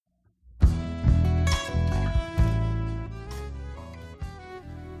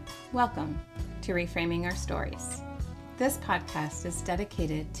Welcome to Reframing Our Stories. This podcast is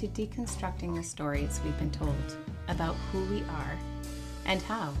dedicated to deconstructing the stories we've been told about who we are and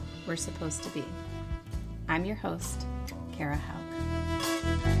how we're supposed to be. I'm your host, Kara Haug.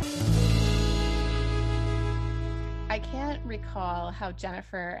 I can't recall how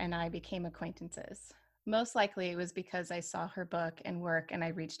Jennifer and I became acquaintances. Most likely it was because I saw her book and work and I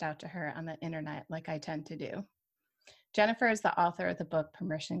reached out to her on the internet like I tend to do. Jennifer is the author of the book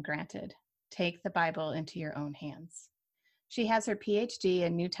Permission Granted: Take the Bible into Your Own Hands. She has her PhD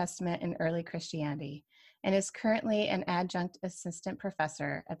in New Testament and Early Christianity and is currently an adjunct assistant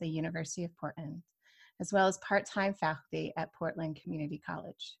professor at the University of Portland, as well as part-time faculty at Portland Community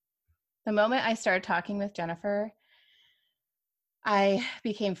College. The moment I started talking with Jennifer, I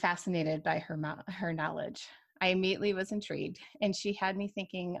became fascinated by her knowledge. I immediately was intrigued, and she had me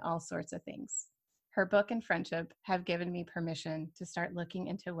thinking all sorts of things. Her book and friendship have given me permission to start looking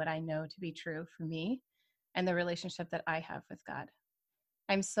into what I know to be true for me and the relationship that I have with God.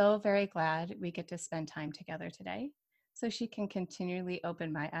 I'm so very glad we get to spend time together today so she can continually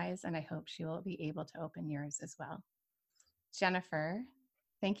open my eyes, and I hope she will be able to open yours as well. Jennifer,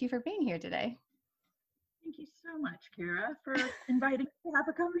 thank you for being here today. Thank you so much, Kara, for inviting me to have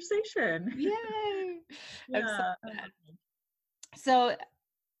a conversation. Yay! Yeah. I'm so glad. So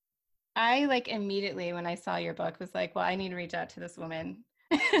I immediately when I saw your book was like, well, I need to reach out to this woman.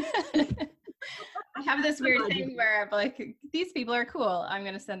 I have this weird thing where I'm like, these people are cool. I'm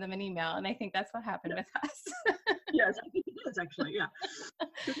going to send them an email. And I think that's what happened with us. Yes, I think it is actually, yeah.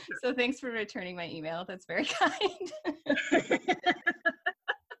 Sure. So thanks for returning my email. That's very kind. Yeah.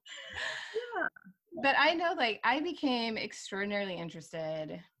 But I know I became extraordinarily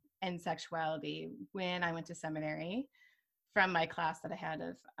interested in sexuality when I went to seminary from my class that I had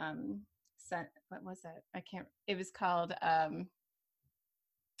of, what was it? It was called,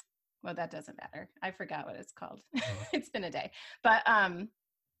 well, that doesn't matter. I forgot what it's called. It's been a day. But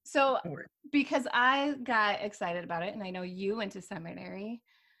so because I got excited about it, and I know you went to seminary,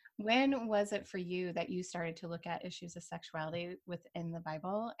 when was it for you that you started to look at issues of sexuality within the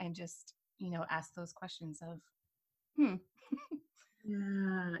Bible and just, ask those questions of,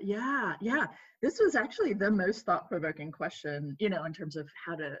 Yeah. This was actually the most thought-provoking question, in terms of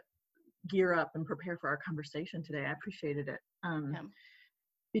how to gear up and prepare for our conversation today. I appreciated it.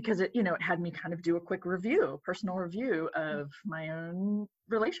 Because it had me kind of do a quick personal review of my own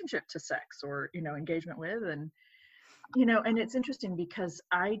relationship to sex or, engagement with. And, and it's interesting because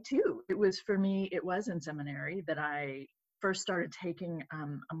it was in seminary that I first started taking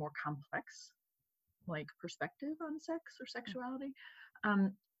a more complex, perspective on sex or sexuality.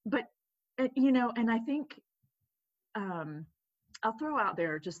 But, and I think I'll throw out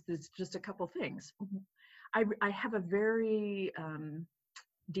there just a couple things. I have a very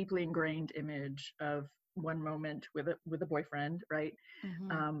deeply ingrained image of one moment with a boyfriend, right?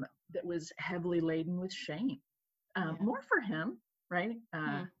 Mm-hmm. That was heavily laden with shame, more for him, right?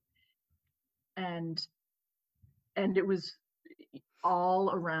 And it was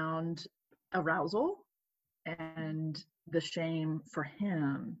all around arousal and the shame for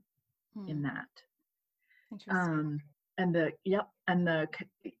him in that. Interesting. And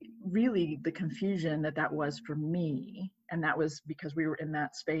really the confusion that was for me. And that was because we were in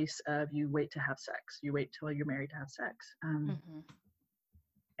that space of you wait to have sex. You wait till you're married to have sex.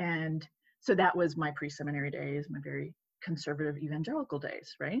 And so that was my pre-seminary days, my very conservative evangelical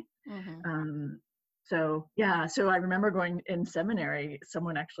days, right? So I remember going in seminary,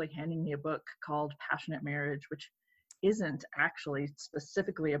 someone actually handing me a book called Passionate Marriage, which isn't actually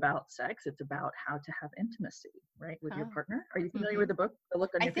specifically about sex. It's about how to have intimacy, right, with your partner. Are you familiar with the book? The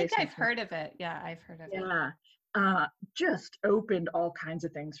look on your face. I think I've heard of it. Yeah, I've heard of it. Yeah. Just opened all kinds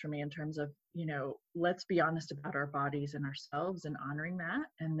of things for me in terms of, let's be honest about our bodies and ourselves and honoring that.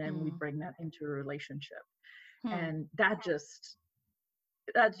 And then we bring that into a relationship. And that just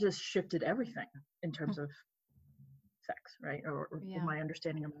shifted everything in terms of sex, right? Or my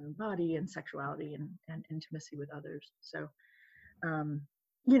understanding of my own body and sexuality and intimacy with others. So, and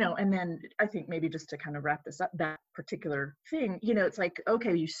then I think maybe just to kind of wrap this up, that particular thing, it's like,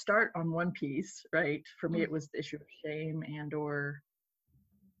 okay, you start on one piece, right? For me, it was the issue of shame and or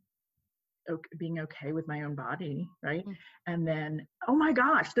being okay with my own body, right? And then, oh my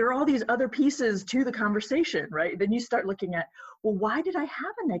gosh, there are all these other pieces to the conversation, right? Then you start looking at, well, why did I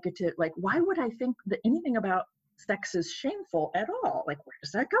have a negative, why would I think that anything about sex is shameful at all. Like, where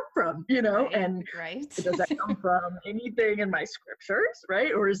does that come from? And right. does that come from anything in my scriptures,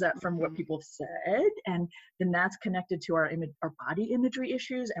 right? Or is that from what people said? And then that's connected to our body imagery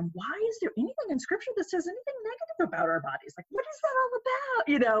issues. And why is there anything in scripture that says anything negative about our bodies? Like, what is that all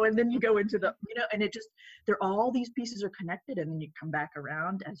about? And then you go into the, and it just, all these pieces are connected, and then you come back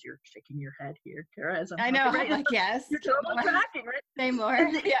around as you're shaking your head here, Kara, as I'm I know, talking, right? like, yes. You're totally tracking, right? Say more.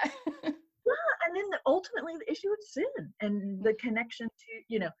 Yeah. And then ultimately the issue of sin and the connection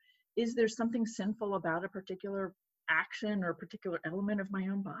to, is there something sinful about a particular action or a particular element of my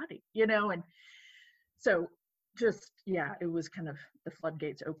own body, and so just, it was kind of the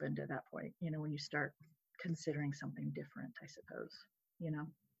floodgates opened at that point, when you start considering something different, I suppose,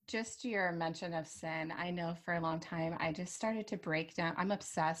 Just your mention of sin. I know for a long time, I just started to break down. I'm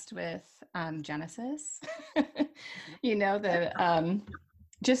obsessed with Genesis,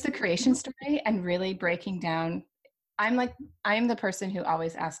 just the creation story, and really breaking down. I'm the person who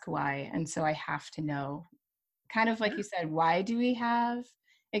always asks why. And so I have to know, kind of like you said, why do we have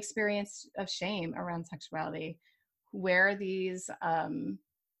experience of shame around sexuality? Where are these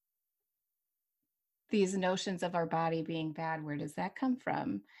notions of our body being bad? Where does that come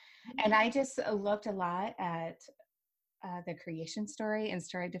from? And I just looked a lot at the creation story and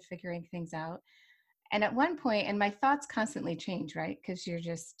started to figuring things out. And at one point, and my thoughts constantly change, right? Because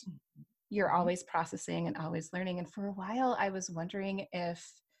you're always processing and always learning. And for a while, I was wondering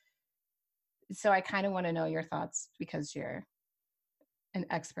so I kind of want to know your thoughts because you're an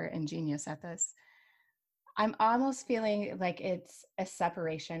expert and genius at this. I'm almost feeling like it's a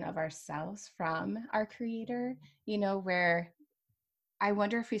separation of ourselves from our creator, where I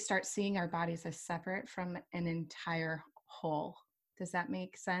wonder if we start seeing our bodies as separate from an entire whole. Does that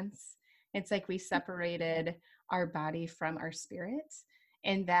make sense? It's like we separated our body from our spirit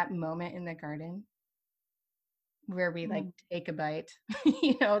in that moment in the garden where we take a bite,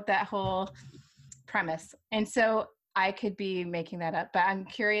 that whole premise. And so I could be making that up, but I'm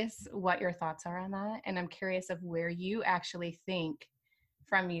curious what your thoughts are on that. And I'm curious of where you actually think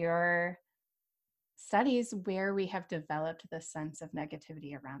from your studies where we have developed the sense of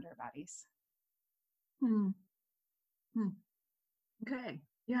negativity around our bodies. Okay.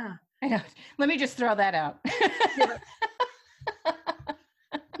 Yeah. I know. Let me just throw that out.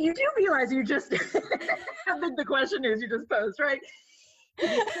 You do realize you just, I think the question is you just posed, right? We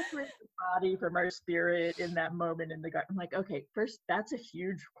separate the body from our spirit in that moment in the gut. I'm like, okay, first, that's a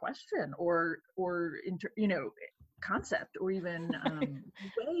huge question or concept or even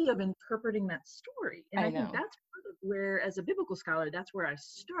way of interpreting that story. And I think that's part of where, as a biblical scholar, that's where I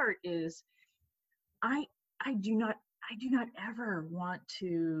start is I do not ever want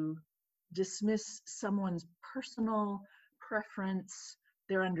to dismiss someone's personal preference,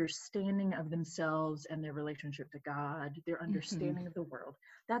 their understanding of themselves and their relationship to God, their understanding of the world.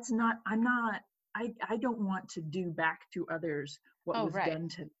 I don't want to do back to others what was done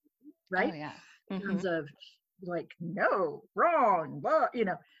to me, right? Oh, yeah. In terms of like, no, wrong, well,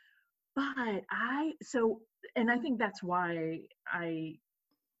 but and I think that's why I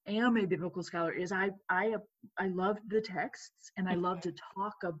am a biblical scholar is I love the texts and I love to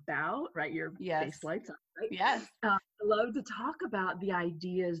talk about, right? Your face lights up, right? Yes. I love to talk about the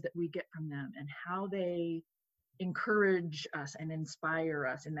ideas that we get from them and how they encourage us and inspire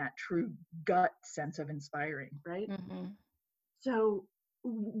us in that true gut sense of inspiring, right? So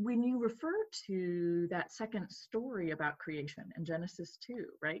when you refer to that second story about creation in Genesis 2,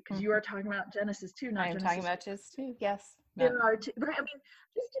 right? Because you are talking about Genesis 2, not Genesis. I'm talking about Genesis 2, yes. There are two, right? I mean,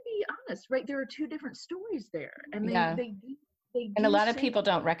 just to be honest, right? There are two different stories there, and they and a lot of people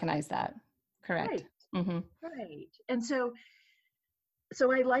don't recognize that. Correct. Right. Right. And so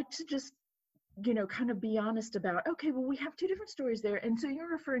I like to just, kind of be honest about, okay, well, we have two different stories there. And so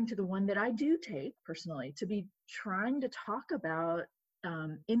you're referring to the one that I do take personally to be trying to talk about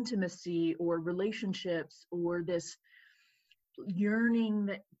intimacy or relationships or this yearning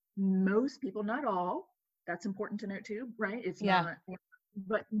that most people, not all, that's important to note too, right? It's not,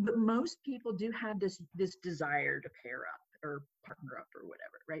 but most people do have this desire to pair up or partner up or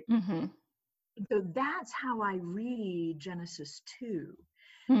whatever, right? So that's how I read Genesis 2.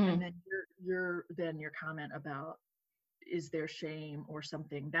 And then your comment about is there shame or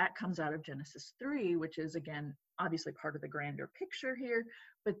something that comes out of Genesis 3, which is again obviously part of the grander picture here,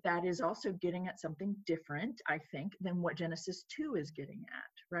 but that is also getting at something different, I think, than what Genesis 2 is getting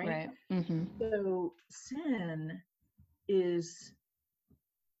at, right? So sin is,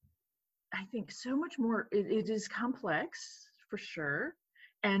 I think, so much more, it is complex for sure,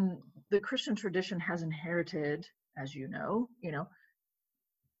 and the Christian tradition has inherited, as you know,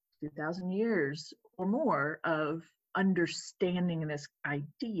 2,000 years or more of understanding this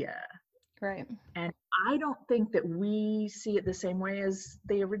idea. Right. And I don't think that we see it the same way as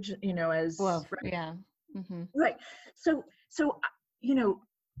the original, as well, right. Yeah. Mm-hmm. Right. So,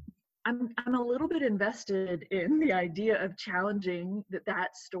 I'm a little bit invested in the idea of challenging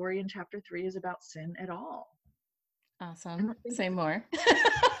that story in chapter 3 is about sin at all. Awesome. Say more.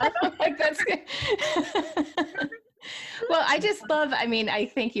 Like that's good. Well, I just love,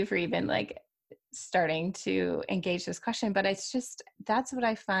 I thank you for even like starting to engage this question, but it's just, that's what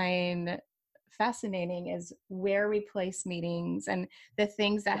I find fascinating is where we place meanings and the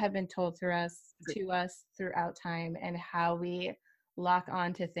things that have been told to us throughout time, and how we lock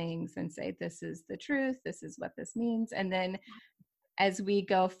onto things and say, this is the truth, this is what this means. And then as we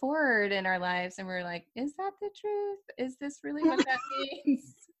go forward in our lives and we're like, is that the truth? Is this really what that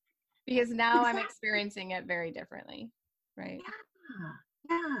means? Because now I'm experiencing it very differently. Right.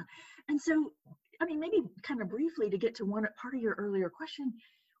 Yeah. And so, maybe kind of briefly to get to one part of your earlier question,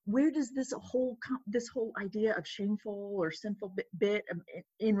 where does this whole idea of shameful or sinful bit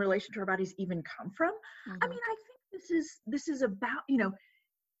in relation to our bodies even come from? Mm-hmm. I think this is about,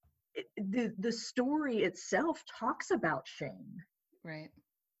 the story itself talks about shame. Right.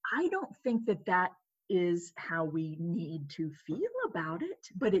 I don't think that is how we need to feel about it,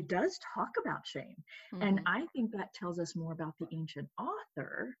 but it does talk about shame. Mm-hmm. And I think that tells us more about the ancient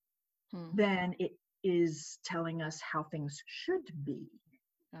author than it is telling us how things should be.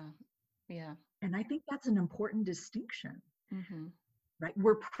 Yeah. And I think that's an important distinction. Mm-hmm. Right?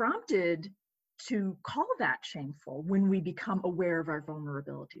 We're prompted to call that shameful when we become aware of our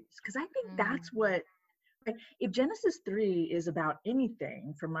vulnerabilities. Because I think that's what, if Genesis 3 is about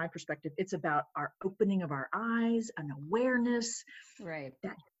anything, from my perspective, it's about our opening of our eyes, an awareness. Right.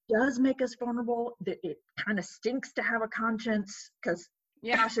 That does make us vulnerable, that it kind of stinks to have a conscience, because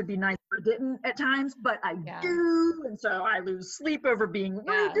gosh, it'd be nice if I didn't at times, but I do. And so I lose sleep over being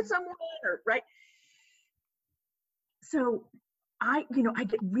rude to someone, right? So I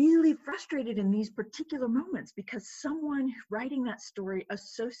get really frustrated in these particular moments because someone writing that story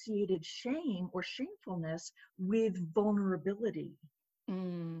associated shame or shamefulness with vulnerability.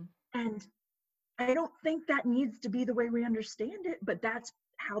 And I don't think that needs to be the way we understand it, but that's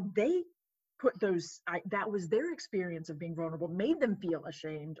how they put that was their experience of being vulnerable, made them feel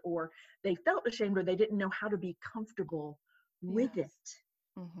ashamed, or they felt ashamed, or they didn't know how to be comfortable with it.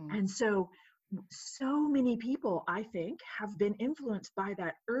 Mm-hmm. And so many people, I think, have been influenced by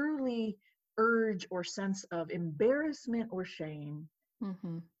that early urge or sense of embarrassment or shame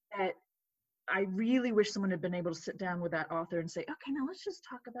that I really wish someone had been able to sit down with that author and say, okay, now let's just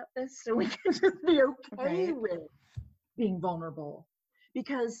talk about this so we can just be okay with being vulnerable.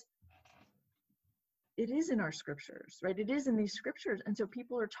 Because it is in our scriptures, right? It is in these scriptures. And so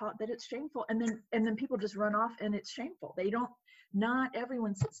people are taught that it's shameful, and then people just run off and it's shameful. Not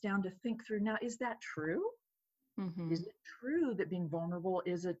everyone sits down to think through, now, is that true? Mm-hmm. Is it true that being vulnerable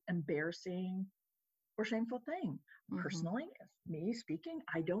is an embarrassing or shameful thing? Mm-hmm. Personally, me speaking,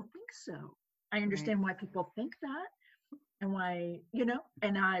 I don't think so. I understand why people think that, and why,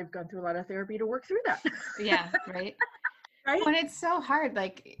 and I've gone through a lot of therapy to work through that. Yeah, right. Right. When it's so hard,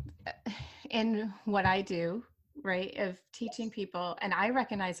 like in what I do, right, of teaching people, and I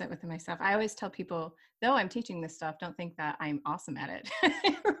recognize it within myself. I always tell people, though I'm teaching this stuff, don't think that I'm awesome at it,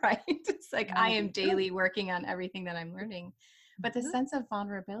 right? It's like I am daily working on everything that I'm learning. But the sense of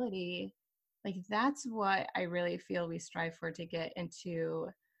vulnerability, like that's what I really feel we strive for, to get into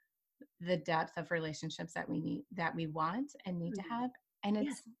the depth of relationships that we want and need to have. And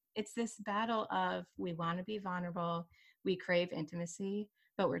it's this battle of, we want to be vulnerable, we crave intimacy,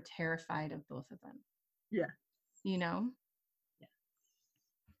 but we're terrified of both of them. Yeah. Yeah.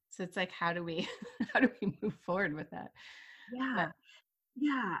 So it's like, how do we move forward with that? Yeah.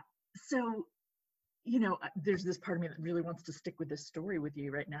 So, there's this part of me that really wants to stick with this story with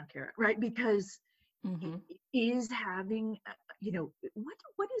you right now, Kara, right? Because it is having,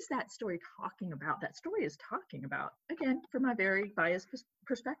 what is that story talking about? That story is talking about, again, from my very biased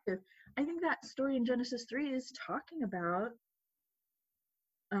perspective, I think that story in Genesis 3 is talking about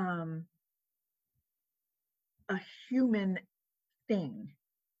a human thing,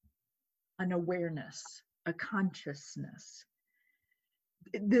 an awareness, a consciousness.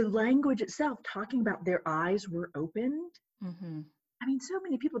 The language itself talking about their eyes were opened. Mm-hmm. So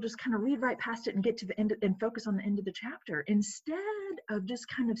many people just kind of read right past it and get to the end and focus on the end of the chapter instead of just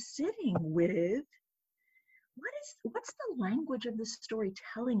kind of sitting with what's the language of the story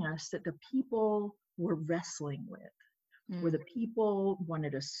telling us that the people were wrestling with, where the people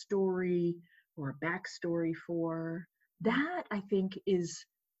wanted a story or a backstory for. That, I think, is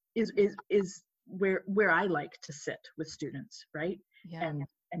is where I like to sit with students, right? Yeah. And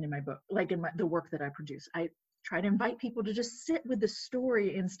in my book, like in the work that I produce, I try to invite people to just sit with the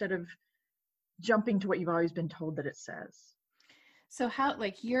story instead of jumping to what you've always been told that it says. So how,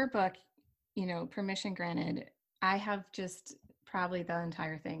 like your book, you know, Permission Granted, I have just probably the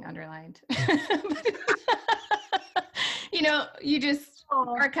entire thing underlined. You know, you just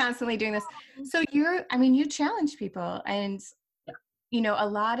are constantly doing this. So you challenge people, and you know, a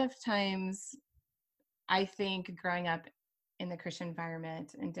lot of times I think growing up in the Christian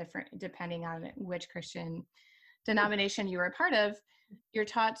environment and depending on which Christian denomination you were a part of, you're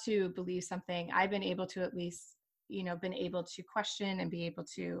taught to believe something. I've been able to at least, you know, been able to question and be able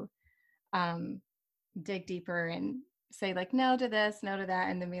to dig deeper and say like no to this, no to that,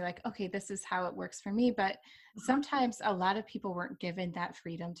 and then be like, okay, this is how it works for me. But sometimes a lot of people weren't given that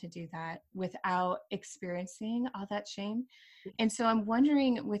freedom to do that without experiencing all that shame. And so I'm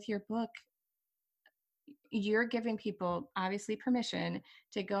wondering, with your book, you're giving people obviously permission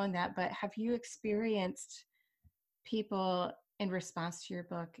to go in that, but have you experienced people in response to your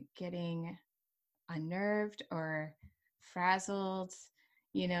book getting unnerved or frazzled?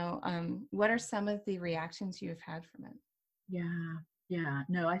 You know, what are some of the reactions you've had from it? Yeah.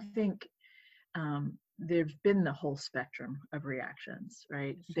 No, I think there's been the whole spectrum of reactions,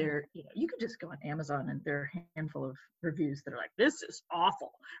 right? Sure. There, you could just go on Amazon and there are a handful of reviews that are like, this is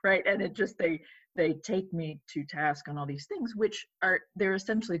awful, right? And it just, they take me to task on all these things, which they're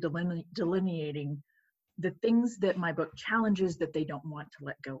essentially delineating the things that my book challenges that they don't want to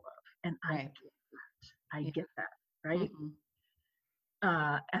let go of. And right. I get that, right?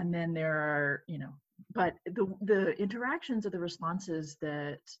 Mm-hmm. And then there are, but the interactions or the responses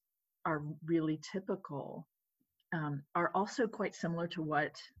that are really typical are also quite similar to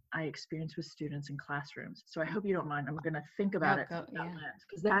what I experience with students in classrooms. So I hope you don't mind. I'm going to think about it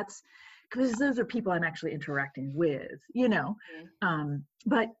because those are people I'm actually interacting with,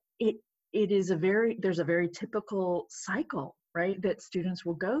 but there's a very typical cycle, right, that students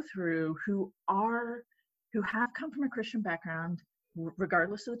will go through who have come from a Christian background,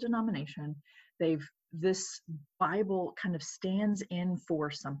 regardless of the denomination. This Bible kind of stands in for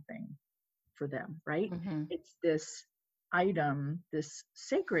something for them, right? Mm-hmm. It's this item, this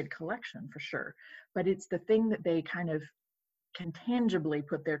sacred collection for sure, but it's the thing that they kind of can tangibly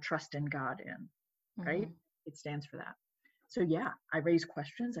put their trust in God in, right? Mm-hmm. It stands for that. So yeah, I raise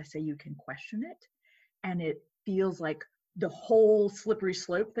questions. I say you can question it, and it feels like the whole slippery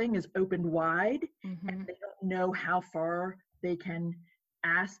slope thing is opened wide, mm-hmm. and they don't know how far they can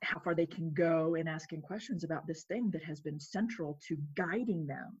go in asking questions about this thing that has been central to guiding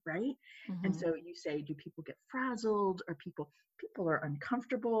them, right? Mm-hmm. And so you say, do people get frazzled, or people are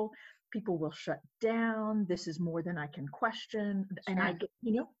uncomfortable, people will shut down, this is more than I can question. Sure. And I get,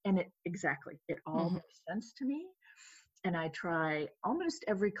 and it all mm-hmm. makes sense to me. And I try almost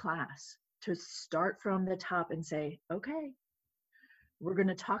every class to start from the top and say, okay, we're going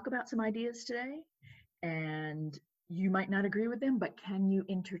to talk about some ideas today, and you might not agree with them, but can you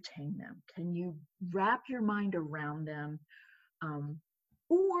entertain them? Can you wrap your mind around them?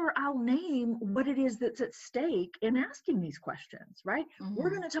 Or I'll name what it is that's at stake in asking these questions, right? Mm-hmm.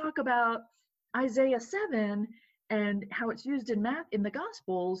 We're going to talk about Isaiah 7 and how it's used in the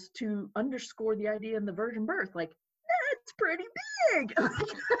Gospels to underscore the idea in the virgin birth. Like, that's pretty big.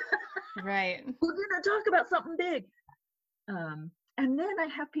 Right. We're going to talk about something big. And then I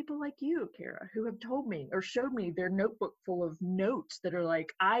have people like you, Kara, who have told me or showed me their notebook full of notes that are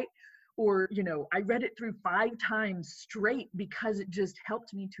like, I read it through 5 times straight because it just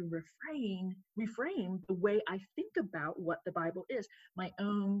helped me to reframe the way I think about what the Bible is, my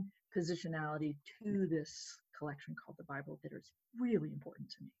own positionality to this collection called the Bible that is really important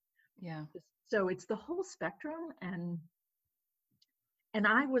to me. Yeah. So it's the whole spectrum, and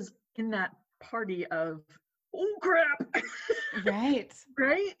I was in that party of, oh crap. Right.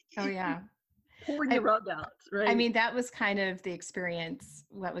 Right? Oh yeah. Pulling the rug out, right? I mean, that was kind of the experience.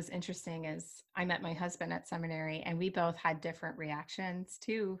 What was interesting is I met my husband at seminary, and we both had different reactions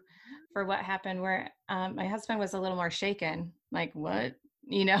too for what happened, where my husband was a little more shaken, like, what?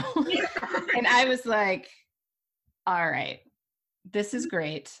 And I was like, all right, this is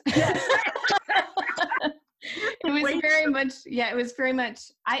great. It was very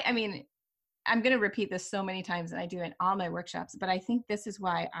much, I mean, I'm going to repeat this so many times, and I do in all my workshops, but I think this is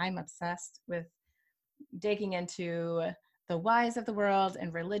why I'm obsessed with digging into the whys of the world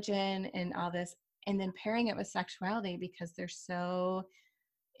and religion and all this, and then pairing it with sexuality, because they're so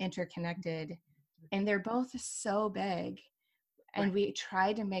interconnected and they're both so big, and we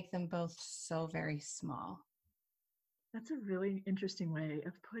try to make them both so very small. That's a really interesting way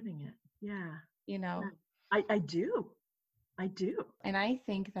of putting it. Yeah. You know? Yeah. I do. I do. And I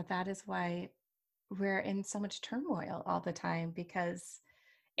think that is why we're in so much turmoil all the time, because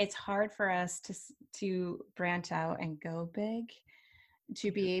it's hard for us to branch out and go big,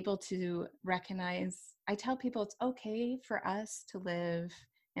 to be able to recognize. I tell people it's okay for us to live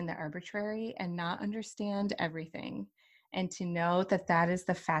in the arbitrary and not understand everything, and to know that is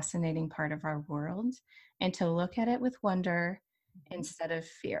the fascinating part of our world, and to look at it with wonder instead of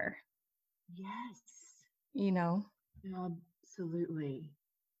fear. Yes. You know? Absolutely.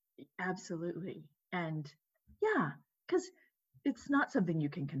 Absolutely. And yeah, because it's not something you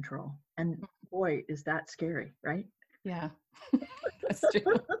can control. And boy, is that scary, right? Yeah, that's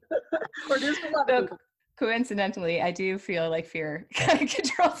true. Or it is for a lot of people. Coincidentally, I do feel like fear kind of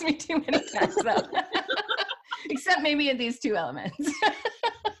controls me too many times, though. Except maybe in these two elements.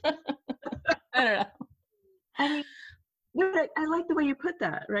 I don't know. I mean, I like the way you put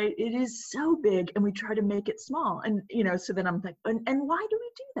that, right? It is so big and we try to make it small. And, so then I'm like, and why do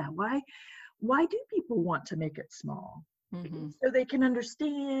we do that? Why do people want to make it small? Mm-hmm. So they can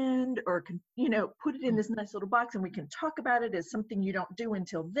understand, or can, put it in this nice little box, and we can talk about it as something you don't do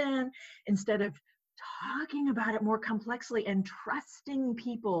until then, instead of talking about it more complexly and trusting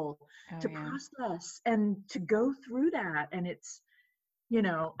people to process and to go through that. And it's,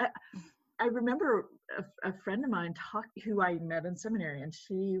 I remember a friend of mine who I met in seminary, and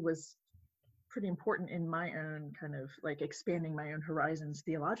she was pretty important in my own kind of like expanding my own horizons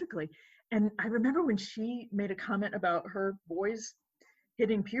theologically. And I remember when she made a comment about her boys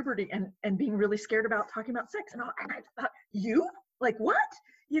hitting puberty and being really scared about talking about sex. And I thought, you? Like what?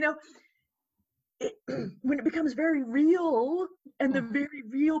 When it becomes very real, and the very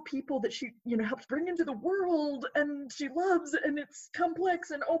real people that she, helps bring into the world and she loves, and it's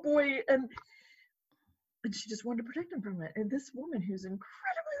complex, and oh boy, and she just wanted to protect him from it. And this woman who's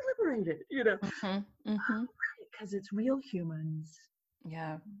incredibly liberated, because it's real humans.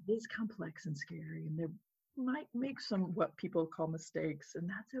 Yeah. It is complex and scary, and there might make some what people call mistakes, and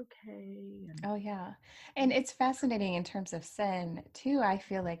that's okay. Oh yeah. And it's fascinating in terms of sin too. I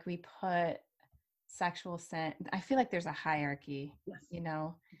feel like we put sexual sin, I feel like there's a hierarchy. Yes.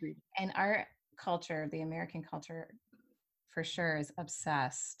 Agreed. And our culture, the American culture for sure, is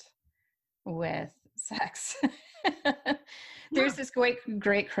obsessed with sex. There's this great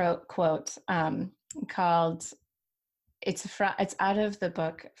quote called, it's out of the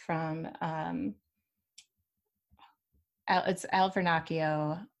book from it's Al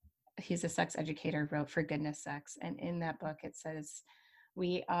Vernacchio. He's a sex educator, wrote For Goodness Sex. And in that book, it says,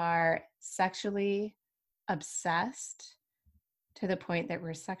 we are sexually obsessed to the point that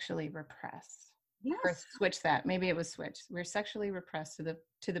we're sexually repressed. Yes. Or switch that. Maybe it was switched. We're sexually repressed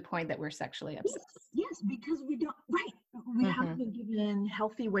to the point that we're sexually obsessed. Yes, because we don't, right. We haven't been given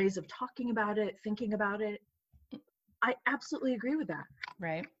healthy ways of talking about it, thinking about it. I absolutely agree with that.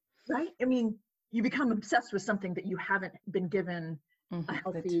 Right. Right? I mean, you become obsessed with something that you haven't been given a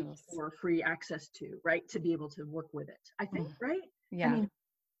healthy or free access to, right? To be able to work with it, I think, right? Yeah.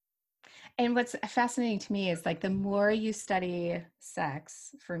 And what's fascinating to me is like the more you study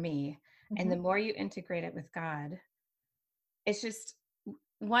sex, for me, and the more you integrate it with God, it's just,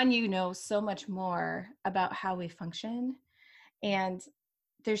 one, so much more about how we function. And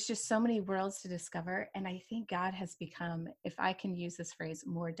there's just so many worlds to discover. And I think God has become, if I can use this phrase,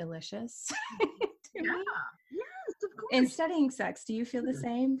 more delicious to me. Yes, of course. In studying sex, do you feel the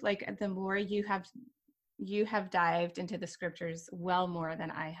same? Like the more you have dived into the scriptures well more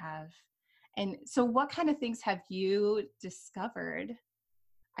than I have. And so what kind of things have you discovered,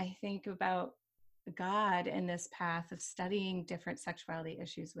 I think, about God in this path of studying different sexuality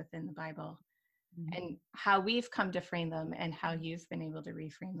issues within the Bible, and how we've come to frame them and how you've been able to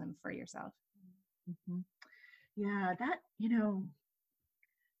reframe them for yourself? Yeah, that,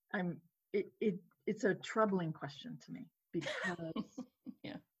 it's a troubling question to me, because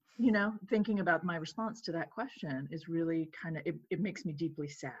thinking about my response to that question is really kind of, it makes me deeply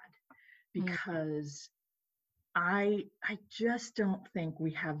sad, because I just don't think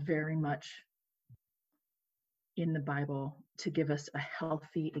we have very much in the Bible to give us a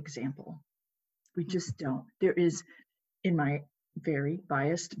healthy example. We just don't. There is, in my very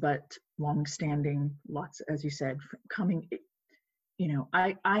biased but long-standing, lots, as you said, coming,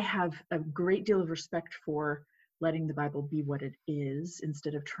 I have a great deal of respect for letting the Bible be what it is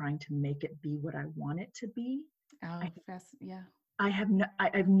instead of trying to make it be what I want it to be. Yeah. I have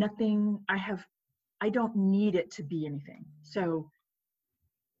nothing. I don't need it to be anything. So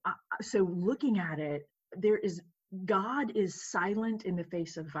looking at it, God is silent in the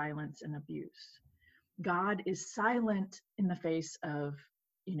face of violence and abuse. God is silent in the face of,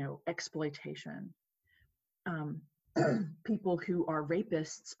 exploitation. People who are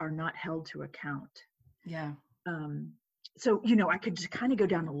rapists are not held to account. Yeah. So, I could just kind of go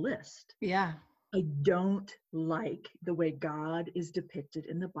down a list. Yeah. I don't like the way God is depicted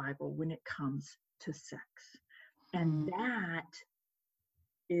in the Bible when it comes to sex. And that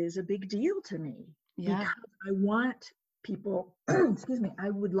is a big deal to me. Yeah. Because I want people, excuse me,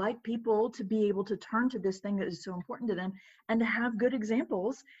 I would like people to be able to turn to this thing that is so important to them and to have good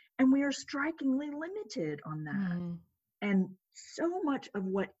examples. And we are strikingly limited on that. And so much of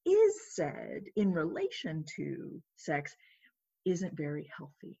what is said in relation to sex isn't very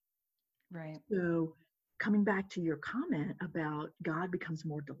healthy. Right. So coming back to your comment about God becomes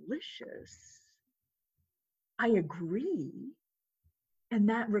more delicious, I agree. And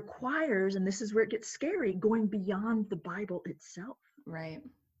that requires, and this is where it gets scary, going beyond the Bible itself. Right.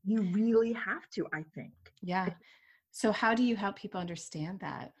 You really have to, I think. Yeah. So how do you help people understand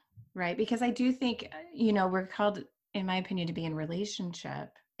that? Right. Because I do think, we're called, in my opinion, to be in relationship.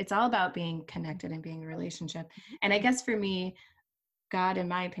 It's all about being connected and being in a relationship. And I guess for me, God, in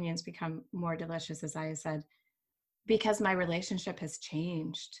my opinion, has become more delicious, as I said, because my relationship has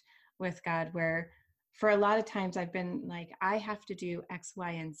changed with God, where for a lot of times I've been like, I have to do X,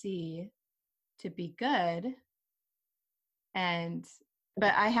 Y, and Z to be good.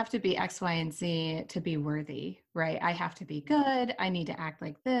 But I have to be X, Y, and Z to be worthy, right? I have to be good. I need to act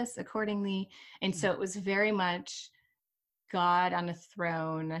like this accordingly. And so it was very much God on a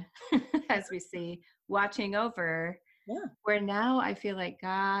throne, as we see, watching over. Yeah. Where now I feel like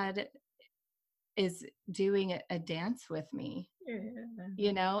God is doing a dance with me,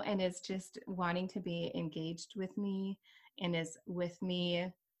 and is just wanting to be engaged with me and is with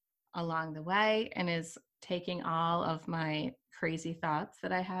me along the way and is taking all of my crazy thoughts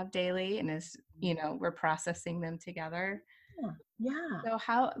that I have daily and is, we're processing them together. Yeah. So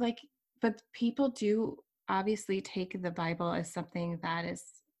but people do obviously take the Bible as something that is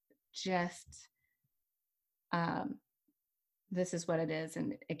just, this is what it is,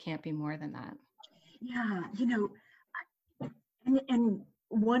 and it can't be more than that. Yeah, and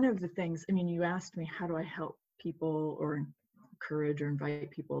one of the things, you asked me, how do I help people or encourage or invite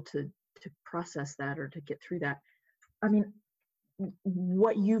people to process that or to get through that?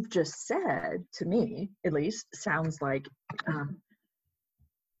 What you've just said to me, at least, sounds like,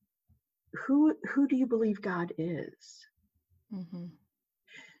 who do you believe God is? Mm-hmm.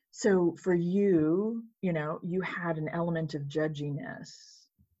 So for you, you had an element of judginess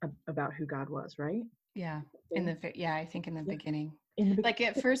about who God was, right? Yeah. I think in the beginning. Like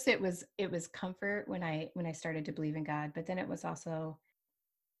at first it was comfort when I started to believe in God, but then it was also,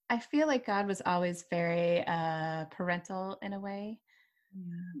 I feel like God was always very parental in a way,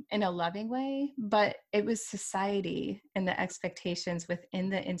 in a loving way, but it was society and the expectations within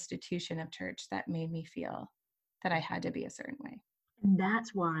the institution of church that made me feel that I had to be a certain way. And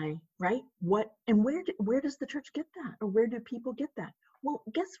that's why, right? Where does the church get that? Or where do people get that? Well,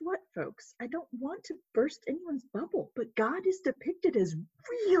 guess what, folks? I don't want to burst anyone's bubble, but God is depicted as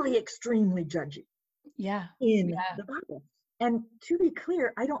really extremely judgy. In the Bible. And to be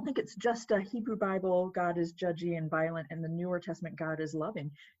clear, I don't think it's just a Hebrew Bible, God is judgy and violent, and the Newer Testament, God is loving.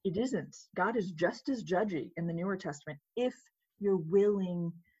 It isn't. God is just as judgy in the Newer Testament if you're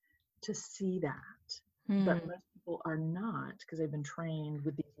willing to see that. But most people are not, because they've been trained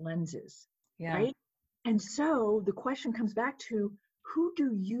with these lenses, right? And so the question comes back to, who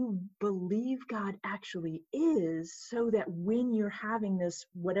do you believe God actually is, so that when you're having this,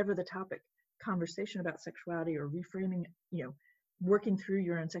 whatever the topic, conversation about sexuality or reframing, working through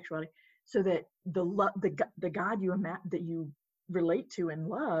your own sexuality, so that the God that you relate to and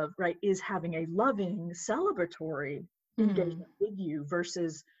love, right, is having a loving, celebratory engagement with you,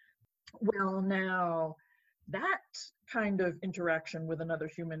 versus, well, now that kind of interaction with another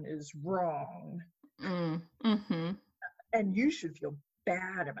human is wrong. And you should feel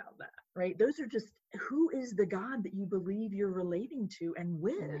bad about that, right? Those are just, who is the God that you believe you're relating to and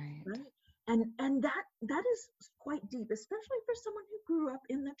with, right? And that is quite deep, especially for someone who grew up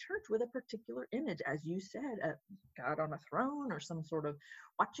in the church with a particular image, as you said, a God on a throne or some sort of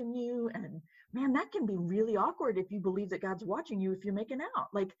watching you. And man, that can be really awkward if you believe that God's watching you if you're making out.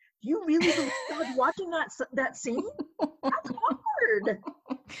 Like, do you really believe God's watching that scene? That's awkward.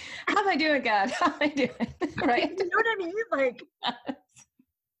 How am I doing, God? How am I doing? Right? You know what I mean? Like,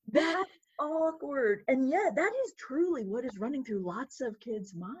 that's awkward. And yet that is truly what is running through lots of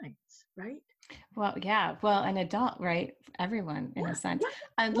kids' minds, right? Well, yeah. Well, an adult, right? Everyone, in a sense.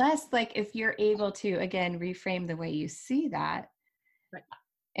 Unless, like, if you're able to, again, reframe the way you see that,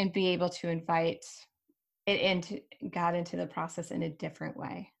 and be able to invite got into the process in a different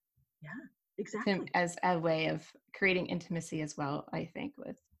way. Yeah, exactly. As a way of creating intimacy as well, I think,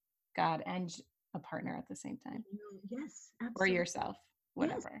 with God and a partner at the same time. Yes, or absolutely. yourself,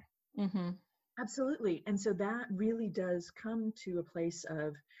 whatever. Yes. Absolutely. And so that really does come to a place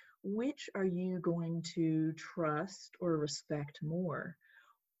of, which are you going to trust or respect more?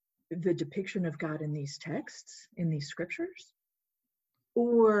 The depiction of God in these texts, in these scriptures,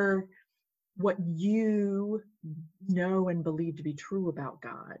 or what you know and believe to be true about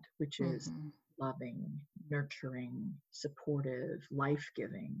God, which is loving, nurturing, supportive,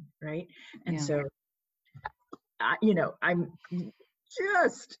 life-giving, right? And so, I'm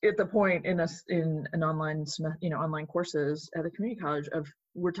just at the point in an online, online courses at the community college of,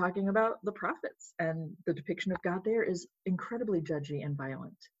 we're talking about the prophets, and the depiction of God there is incredibly judgy and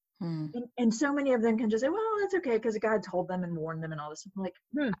violent. And so many of them can just say, well, that's okay because God told them and warned them and all this. I'm like,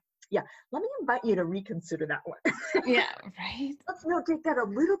 yeah, let me invite you to reconsider that one. Yeah, right. Let's take that a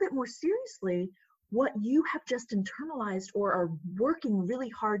little bit more seriously, what you have just internalized or are working really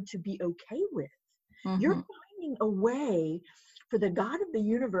hard to be okay with. You're finding a way for the God of the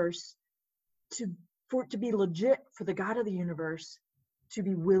universe for it to be legit, for the God of the universe to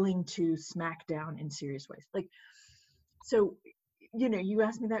be willing to smack down in serious ways. Like, so, you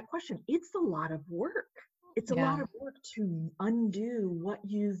asked me that question. It's a lot of work. It's a lot of work to undo what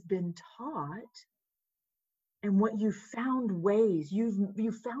you've been taught and what you've found ways.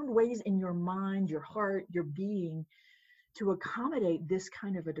 You've found ways in your mind, your heart, your being to accommodate this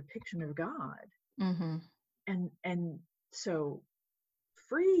kind of a depiction of God. And so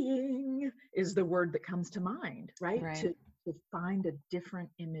freeing is the word that comes to mind, right? To find a different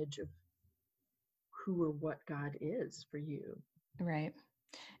image of who or what God is for you. Right.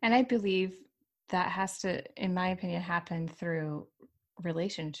 And I believe that has to, in my opinion, happen through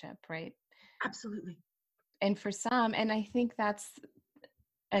relationship, right? Absolutely. And for some, and I think that's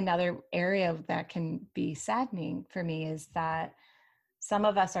another area that can be saddening for me, is that some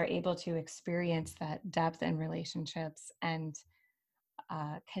of us are able to experience that depth in relationships and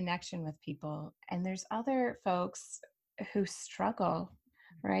connection with people. And there's other folks who struggle,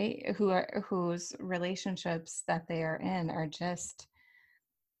 right? Whose relationships that they are in are just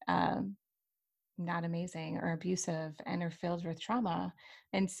not amazing or abusive and are filled with trauma.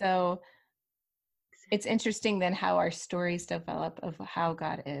 And so it's interesting then how our stories develop of how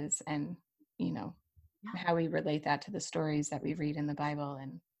God is, and how we relate that to the stories that we read in the Bible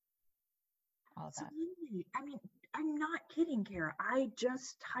and all of that. Absolutely. I mean, I'm not kidding, Kara. I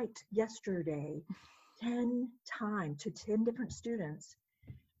just typed yesterday 10 times to 10 different students,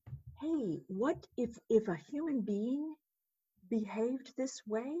 hey, what if a human being behaved this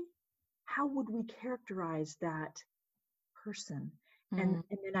way, how would we characterize that person? And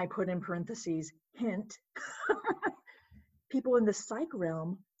then I put in parentheses, hint, people in the psych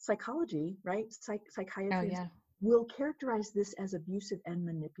realm, psychology, right? Psychiatry will characterize this as abusive and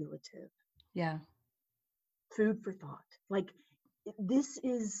manipulative. Yeah. Food for thought. Like, this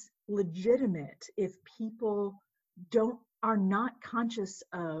is legitimate if people are not conscious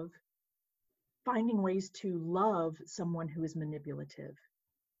of finding ways to love someone who is manipulative.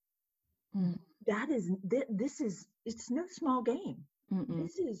 It's no small game.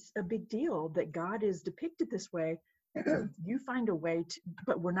 This is a big deal that God is depicted this way. You find a way to,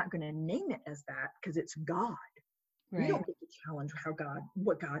 but we're not going to name it as that because it's God. Right. We don't get to challenge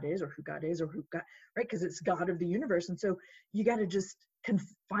what God is, or who God is, or who God, right? Because it's God of the universe. And so you got to just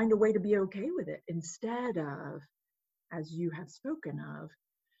find a way to be okay with it, instead of, as you have spoken of,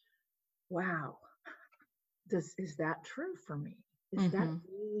 wow, is that true for me? Is that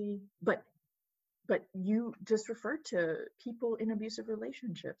really, but you just referred to people in abusive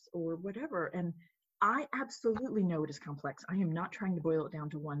relationships or whatever. And I absolutely know it is complex. I am not trying to boil it down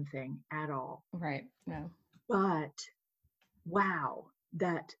to one thing at all. Right. No. But wow,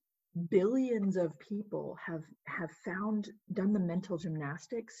 that billions of people have done the mental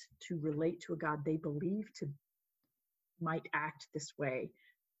gymnastics to relate to a God they believe might act this way,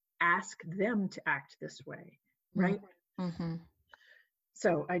 ask them to act this way, right?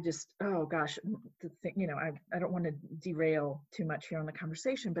 So I just, oh gosh, I don't want to derail too much here on the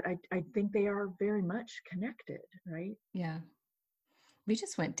conversation, but I think they are very much connected, right? Yeah. We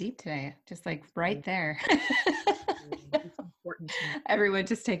just went deep today, just like right there. It's important. Everyone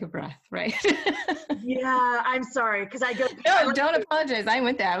just take a breath, right? Yeah, I'm sorry, because I go. No, don't apologize. I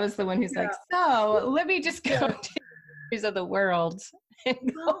went there. I was the one who's like, so let me just go to the of the world.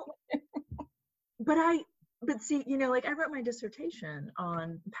 But see, like I wrote my dissertation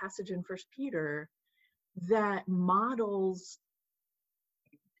on a passage in First Peter that models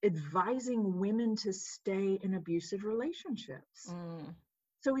advising women to stay in abusive relationships.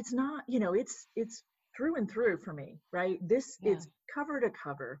 So it's not, it's through and through for me, right? It's cover to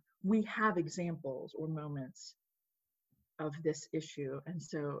cover. We have examples or moments of this issue. And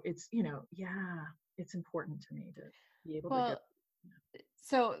so it's, it's important to me to be able to go.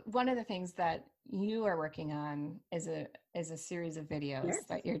 So one of the things that you are working on is a series of videos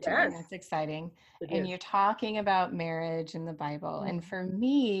that you're doing. That's exciting. And you're talking about marriage in the Bible. And for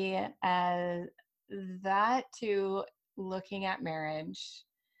me, that too, looking at marriage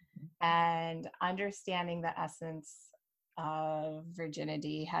and understanding the essence of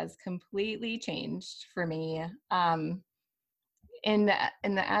virginity has completely changed for me. In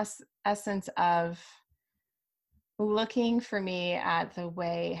the essence of looking for me at the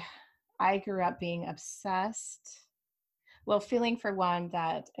way I grew up being obsessed. Well, feeling for one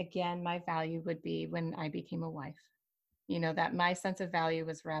that, again, my value would be when I became a wife, that my sense of value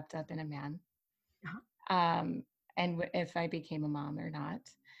was wrapped up in a man. And if I became a mom or not.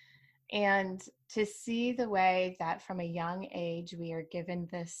 And to see the way that from a young age, we are given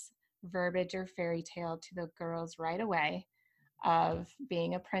this verbiage or fairy tale to the girls right away of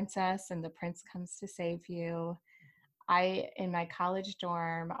being a princess and the prince comes to save you. In my college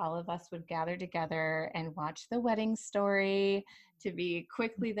dorm, all of us would gather together and watch The Wedding Story, to be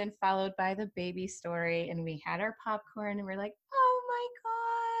quickly then followed by The Baby Story. And we had our popcorn and we're like, oh my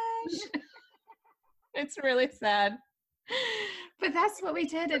gosh. It's really sad. But that's what we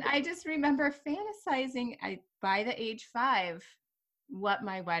did. And I just remember fantasizing by the age 5 what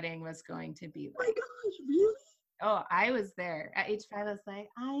my wedding was going to be like. Oh my gosh, really? Oh, I was there. At age 5, I was like,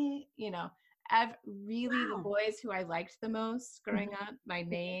 the boys who I liked the most growing up, my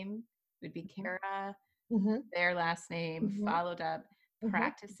name would be Kara, their last name, followed up,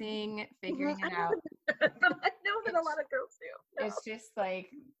 practicing, figuring it out. But I know that a lot of girls do. It's just like,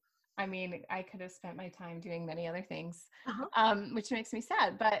 I could have spent my time doing many other things, which makes me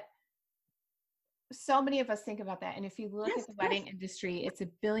sad. But so many of us think about that. And if you look at the wedding industry, it's $1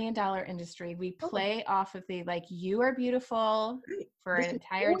 billion industry. We play off of the, you are beautiful for an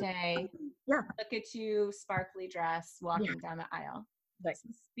entire day. Yeah. Look at you, sparkly dress, walking down the aisle. Right. So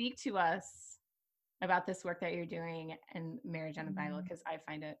speak to us about this work that you're doing and marriage on the Bible, because I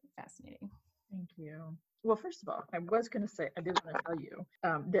find it fascinating. Thank you. Well, first of all, I was going to say, I did want to tell you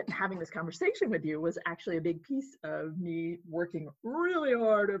that having this conversation with you was actually a big piece of me working really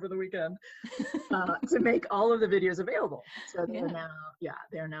hard over the weekend to make all of the videos available. So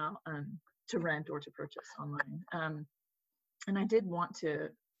they're now to rent or to purchase online. And I did want to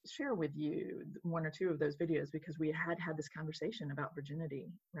share with you 1 or 2 of those videos because we had this conversation about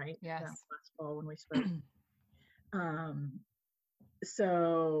virginity, right? Yes. Last fall when we spoke.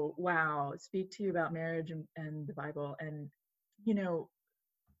 So, wow, speak to you about marriage and the Bible. And,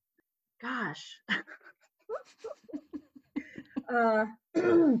 gosh, I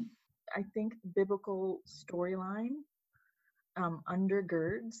think biblical storyline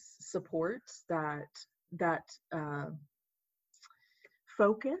undergirds, supports that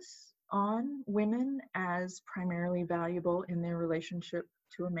focus on women as primarily valuable in their relationship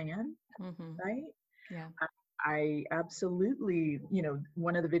to a man, right? Yeah. I absolutely,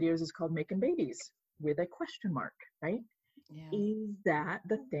 one of the videos is called Making Babies with a question mark, right? Yeah. Is that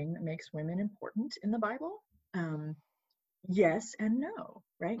the thing that makes women important in the Bible? Yes and no,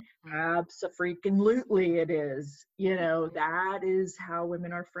 right? Abso-freaking-lutely it is. That is how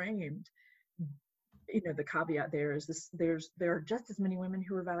women are framed. The caveat there is there are just as many women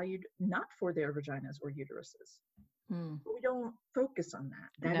who are valued not for their vaginas or uteruses. But we don't focus on that.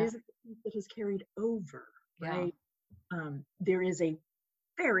 That is a piece that is carried over. Right. There is a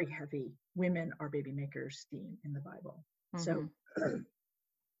very heavy women are baby makers theme in the Bible. So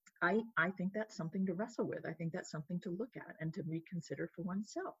I think that's something to wrestle with. I think that's something to look at and to reconsider for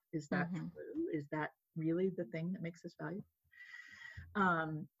oneself. Is that true? Is that really the thing that makes us valuable?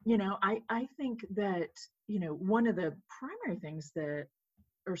 I think that, one of the primary things that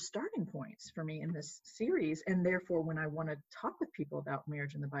are starting points for me in this series, and therefore when I want to talk with people about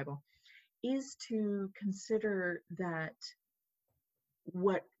marriage in the Bible, is to consider that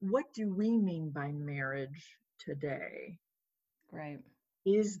what do we mean by marriage today? Right.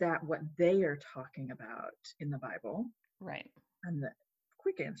 Is that what they are talking about in the Bible? Right. And the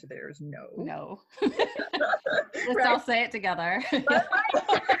quick answer there is no. No. Let's all say it together.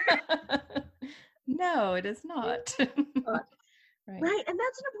 No, it is not. Right. And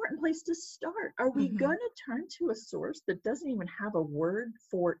that's an important place to start. Are we going to turn to a source that doesn't even have a word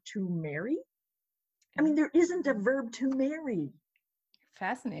for to marry? I mean, there isn't a verb to marry.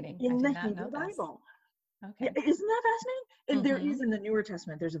 Fascinating. In the Hebrew Bible. Okay. Yeah, isn't that fascinating? And there is in the Newer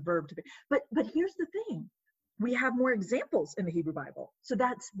Testament, there's a verb to be. But here's the thing. We have more examples in the Hebrew Bible. So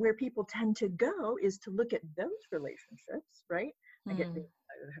that's where people tend to go, is to look at those relationships, right? I have to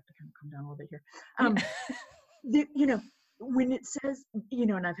kind of come down a little bit here. You know, when it says, you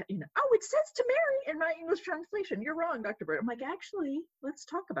know, and I've, you know, oh, it says to marry in my English translation. You're wrong, Dr. Bird. I'm like, actually, let's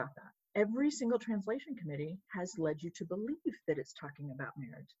talk about that. Every single translation committee has led you to believe that it's talking about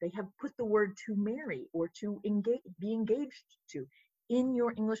marriage. They have put the word to marry or to engage, be engaged to in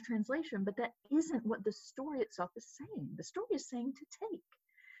your English translation, but that isn't what the story itself is saying. The story is saying to take.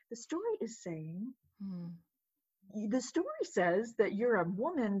 The story is saying, the story says that you're a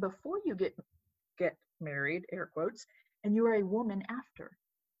woman before you get married, air quotes, and you are a woman after.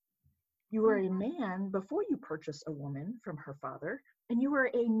 You are a man before you purchase a woman from her father, and you are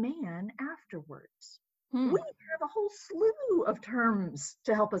a man afterwards. We have a whole slew of terms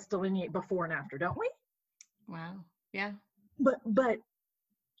to help us delineate before and after, don't we? Wow. Yeah. But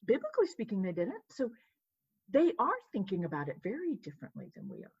biblically speaking, they didn't. So they are thinking about it very differently than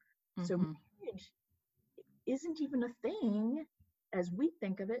we are. So marriage isn't even a thing as we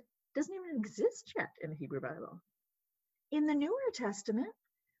think of it, doesn't even exist yet in the Hebrew Bible. In the Newer Testament,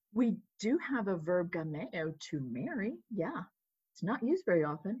 we do have a verb gameo, to marry. Yeah, it's not used very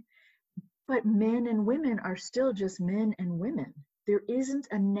often, but men and women are still just men and women. There isn't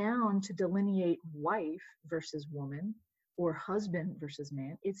a noun to delineate wife versus woman or husband versus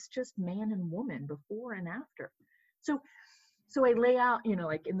man. It's just man and woman before and after. So I lay out, you know,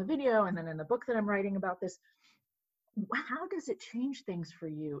 like in the video and then in the book that I'm writing about this, how does it change things for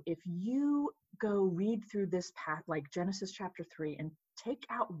you if you go read through this path, like Genesis chapter 3, and take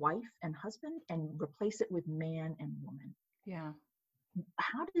out wife and husband and replace it with man and woman? Yeah.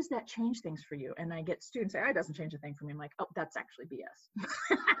 How does that change things for you? And I get students say, oh, it doesn't change a thing for me. I'm like, oh, that's actually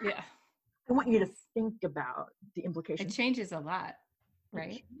BS. Yeah. I want you to think about the implications. It changes a lot,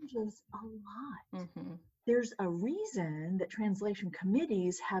 right? It changes a lot. There's a reason that translation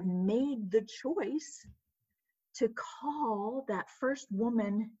committees have made the choice to call that first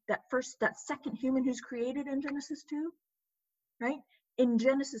woman, that second human who's created in Genesis 2, right? In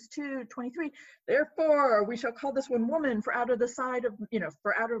Genesis 2:23, therefore we shall call this one woman, for out of the side of, you know,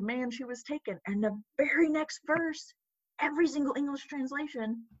 for out of man she was taken. And the very next verse, every single English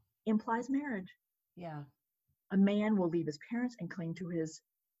translation implies marriage. Yeah. A man will leave his parents and cling to his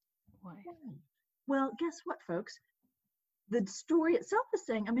wife. Well, guess what, folks? The story itself is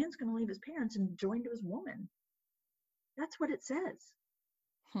saying a man's going to leave his parents and join to his woman. That's what it says.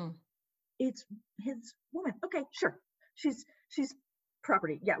 It's his woman. Okay, sure. She's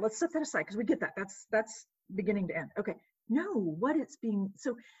property. Yeah, let's set that aside because we get that. That's beginning to end. Okay. No, what it's being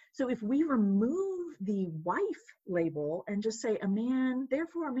so if we remove the wife label and just say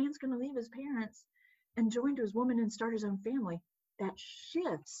therefore a man's going to leave his parents and join to his woman and start his own family, that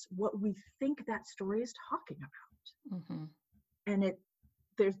shifts what we think that story is talking about. And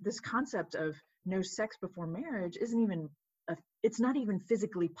there's this concept of no sex before marriage it's not even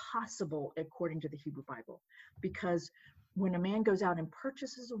physically possible according to the Hebrew Bible, because when a man goes out and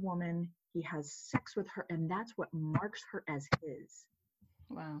purchases a woman, he has sex with her, and that's what marks her as his.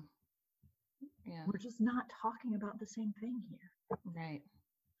 Wow. Yeah. We're just not talking about the same thing here. Right.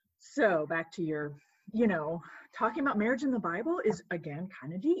 So back to your, talking about marriage in the Bible is, again,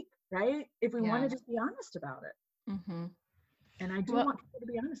 kind of deep, right? If we want to just be honest about it. And I do want people to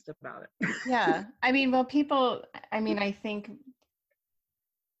be honest about it. Yeah. I think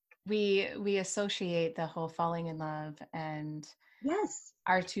we associate the whole falling in love and yes,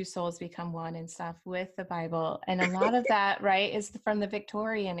 our two souls become one and stuff with the Bible. And a lot of that, right, is from the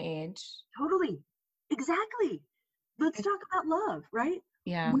Victorian age. Totally. Exactly. Let's talk about love, right?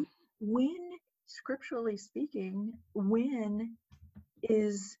 Yeah. When scripturally speaking, when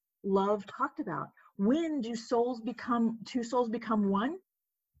is love talked about? When do two souls become one?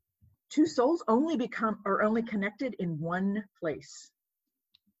 Two souls are only connected in one place.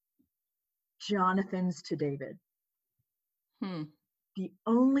 Jonathan's to David. The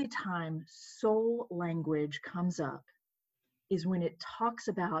only time soul language comes up is when it talks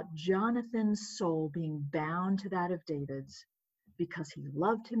about Jonathan's soul being bound to that of David's because he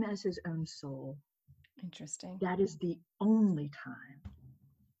loved him as his own soul. Interesting. That is the only time.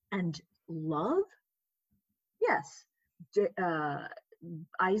 And love? Yes.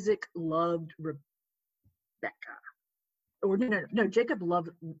 Isaac loved Rebecca. Or no, Jacob loved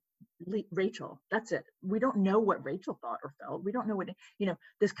Rachel. That's it. We don't know what Rachel thought or felt. We don't know what,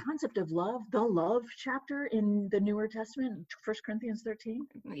 this concept of love, the love chapter in the Newer Testament, 1 Corinthians 13.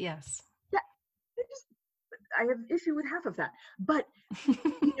 Yes. Yeah. I have issue with half of that. But but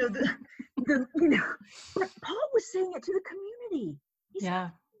Paul was saying it to the community. He's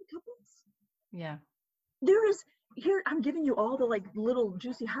couples. Yeah. There is here. I'm giving you all the like little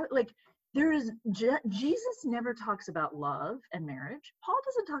juicy there is Jesus never talks about love and marriage. Paul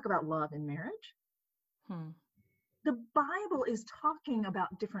doesn't talk about love and marriage. The Bible is talking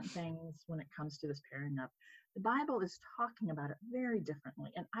about different things when it comes to this pairing up. The Bible is talking about it very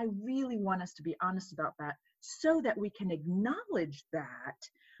differently. And I really want us to be honest about that so that we can acknowledge that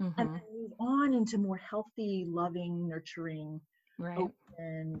and then move on into more healthy, loving, nurturing,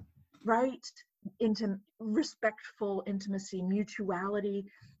 open, into respectful intimacy, mutuality.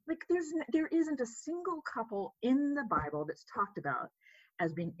 Like there isn't a single couple in the Bible that's talked about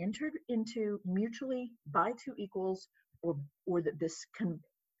as being entered into mutually by two equals, or that this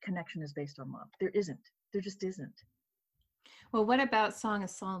connection is based on love. There isn't. There just isn't. Well, what about Song of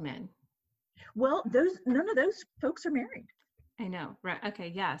Solomon? Well, none of those folks are married. I know, right? Okay,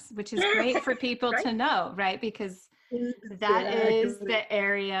 yes, which is great for people to know, right? Because that is the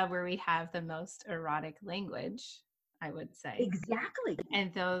area where we have the most erotic language, I would say. Exactly.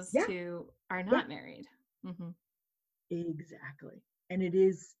 And those two are not married. Exactly. And it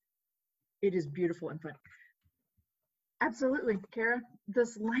is beautiful and fun. Absolutely, Kara.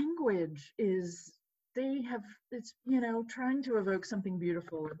 This language is, it's trying to evoke something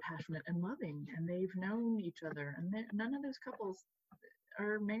beautiful and passionate and loving, and they've known each other, and none of those couples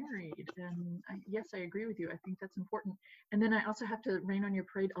are married. And yes, I agree with you. I think that's important. And then I also have to rain on your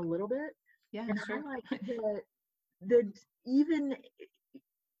parade a little bit and highlight that even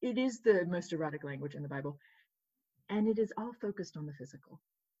it is the most erotic language in the Bible, and it is all focused on the physical.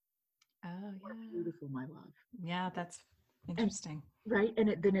 Oh, yeah. Beautiful, my love. Yeah, that's interesting.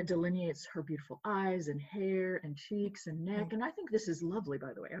 And then it delineates her beautiful eyes and hair and cheeks and neck. And I think this is lovely,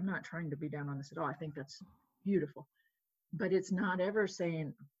 by the way. I'm not trying to be down on this at all. I think that's beautiful. But it's not ever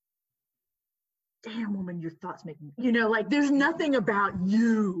saying, damn, woman, your thoughts make me, there's nothing about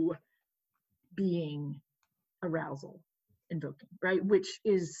you being arousal invoking, right? Which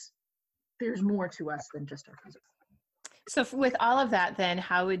is, there's more to us than just our physical. So with all of that, then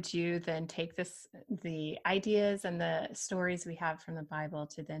how would you then take the ideas and the stories we have from the Bible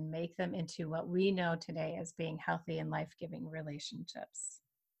to then make them into what we know today as being healthy and life-giving relationships?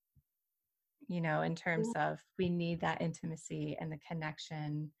 In terms of, we need that intimacy and the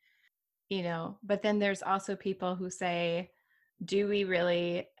connection, but then there's also people who say, do we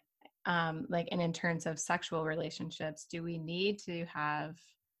really, and in terms of sexual relationships, do we need to have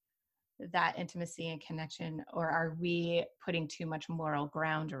that intimacy and connection, or are we putting too much moral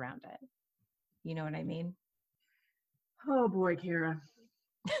ground around it? You know what I mean? Oh boy, Kara.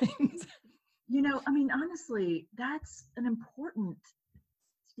 Honestly, that's an important,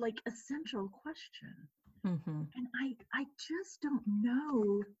 essential question. And I just don't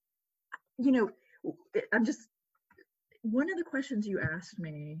know, one of the questions you asked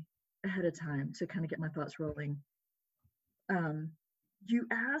me ahead of time to kind of get my thoughts rolling, you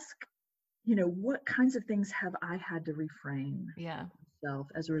ask, what kinds of things have I had to reframe myself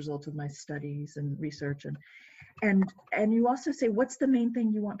as a result of my studies and research, and you also say, what's the main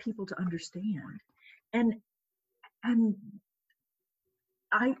thing you want people to understand? And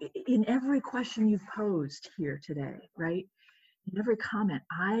I, in every question you've posed here today, right, in every comment,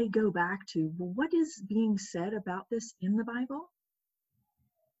 I go back to, well, what is being said about this in the Bible?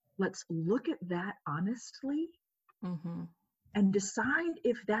 Let's look at that honestly and decide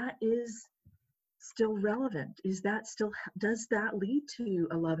if that is still relevant. Does that lead to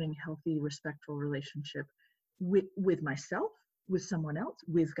a loving, healthy, respectful relationship with myself, with someone else,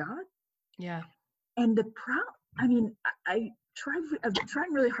 with God? Yeah. And I'm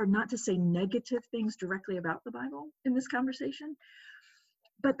trying really hard not to say negative things directly about the Bible in this conversation.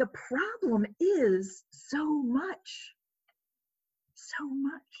 But the problem is so much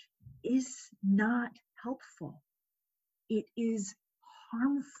is not helpful. It is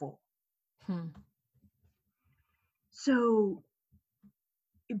harmful. So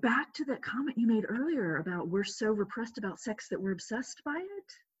back to that comment you made earlier about we're so repressed about sex that we're obsessed by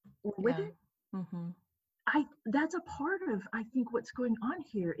it or with it. That's a part of, I think, what's going on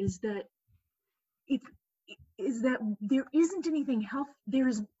here is that there isn't anything healthy. There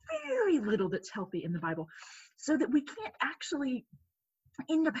is very little that's healthy in the Bible, so that we can't actually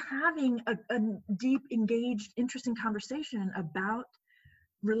end up having a deep, engaged, interesting conversation about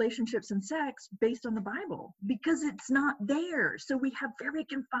relationships and sex based on the Bible, because it's not there. So we have very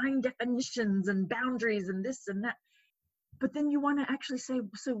confined definitions and boundaries and this and that. But then you want to actually say,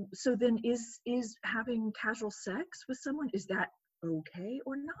 so then is having casual sex with someone, is that okay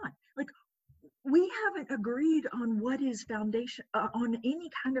or not? we haven't agreed on what is foundation on any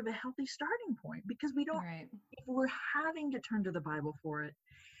kind of a healthy starting point, because we don't, right. If we're having to turn to the Bible for it,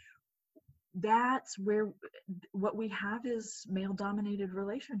 that's where what we have is male dominated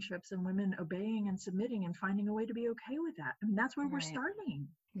relationships and women obeying and submitting and finding a way to be okay with that. I mean, that's where we're Right. starting.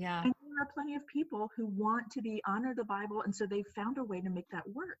 Yeah. And there are plenty of people who want to honor the Bible, and so they've found a way to make that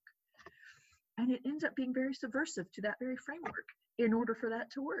work. And it ends up being very subversive to that very framework in order for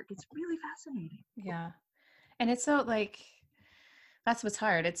that to work. It's really fascinating. Yeah. And it's so that's what's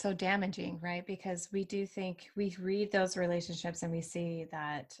hard. It's so damaging, right? Because we do think, we read those relationships and we see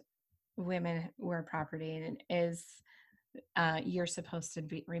that women were property, and is you're supposed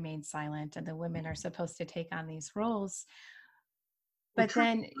to remain silent, and the women are supposed to take on these roles. But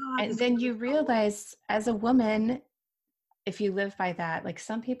then you realize, as a woman, if you live by that, like,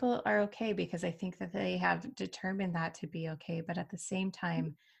 some people are okay because I think that they have determined that to be okay. But at the same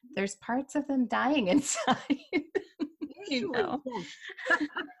time, there's parts of them dying inside. You know,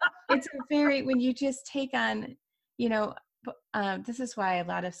 it's when you just take on, this is why a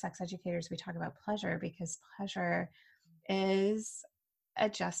lot of sex educators, we talk about pleasure, because pleasure is a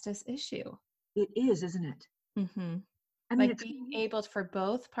justice issue. It is, isn't it? Mm-hmm. I mean, like, being able for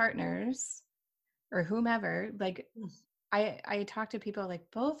both partners or whomever, like, yes. I talk to people, like,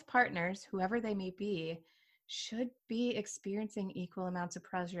 both partners, whoever they may be, should be experiencing equal amounts of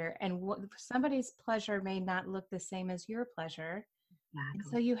pleasure. And somebody's pleasure may not look the same as your pleasure. Exactly. And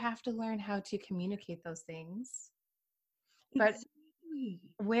so you have to learn how to communicate those things. But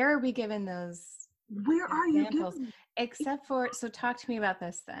where are we given those? Where are you given? Except for, so talk to me about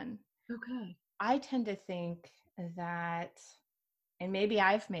this then. Okay. I tend to think that, and maybe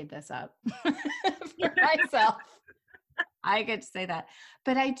I've made this up for myself, I get to say that,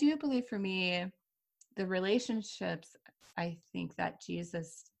 but I do believe, for me, the relationships I think that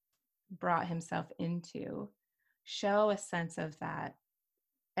Jesus brought himself into show a sense of that,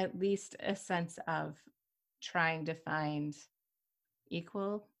 at least a sense of trying to find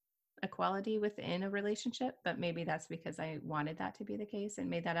equality within a relationship. But maybe that's because I wanted that to be the case and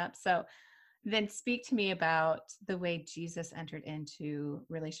made that up. So then speak to me about the way Jesus entered into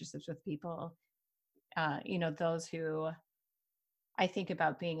relationships with people, those who, I think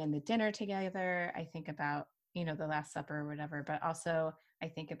about being in the dinner together. I think about, the Last Supper or whatever, but also I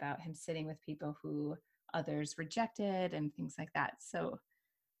think about him sitting with people who others rejected and things like that. So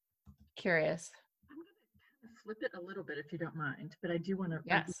curious. I'm going to flip it a little bit, if you don't mind, but I do want to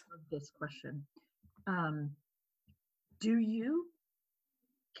yes. love this question. Do you,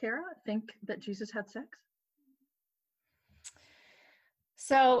 Kara, think that Jesus had sex?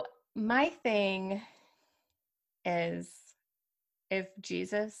 So my thing is, if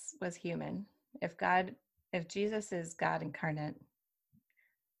Jesus was human, if Jesus is God incarnate,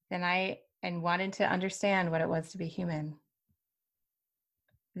 then and wanted to understand what it was to be human,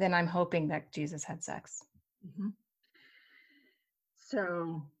 then I'm hoping that Jesus had sex. Mm-hmm.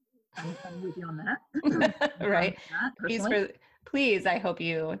 So I'm with you on that. Right. Please, I hope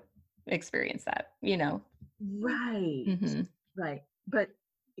you experience that, Right. Mm-hmm. Right. But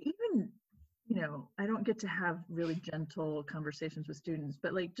even, I don't get to have really gentle conversations with students,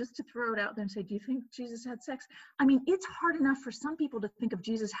 but, like, just to throw it out there and say, do you think Jesus had sex? I mean, it's hard enough for some people to think of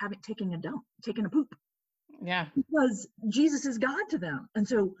Jesus taking a poop. Yeah. Because Jesus is God to them. And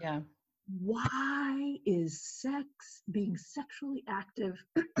so yeah. Why is being sexually active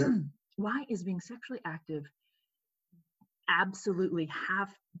absolutely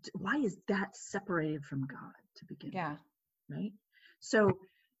why is that separated from God to begin with? Right? So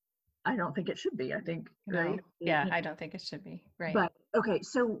I don't think it should be, I think. No. Right? Yeah, I don't think it should be. Right. But okay,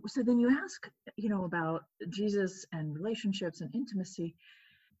 so then you ask, about Jesus and relationships and intimacy.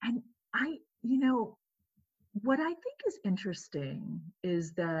 And what I think is interesting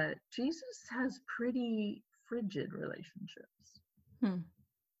is that Jesus has pretty frigid relationships.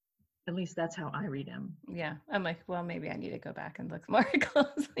 At least that's how I read him. Yeah. I'm like, well, maybe I need to go back and look more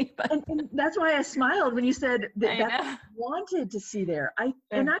closely. But and that's why I smiled when you said that I wanted to see there. I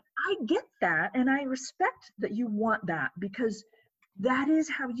get that, and I respect that you want that, because that is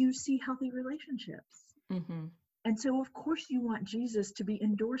how you see healthy relationships. Mm-hmm. And so, of course, you want Jesus to be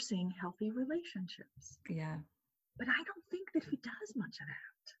endorsing healthy relationships. Yeah. But I don't think that he does much of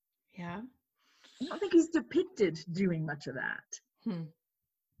that. Yeah. I don't think he's depicted doing much of that.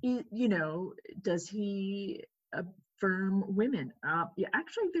 Does he affirm women? Yeah,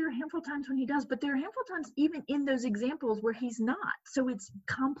 actually, there are a handful of times when he does, but there are a handful of times even in those examples where he's not. So it's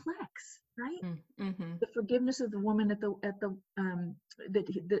complex, right? Mm-hmm. The forgiveness of the woman that's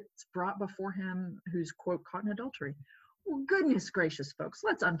brought before him, who's, quote, caught in adultery, Well, goodness gracious, folks,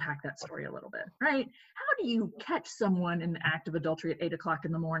 let's unpack that story a little bit, right? How do you catch someone in the act of adultery at 8 o'clock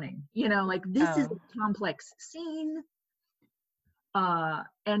in the morning? Like this is a complex scene.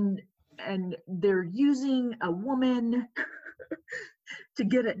 And they're using a woman to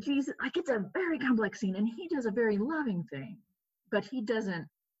get at Jesus. Like, it's a very complex scene, and he does a very loving thing, but he doesn't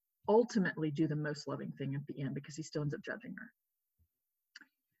ultimately do the most loving thing at the end, because he still ends up judging her.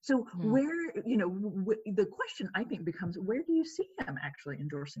 So where, the question I think becomes, where do you see him actually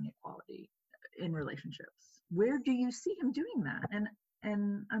endorsing equality in relationships? Where do you see him doing that?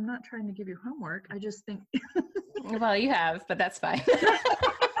 And I'm not trying to give you homework. I just think. Well, you have, but that's fine.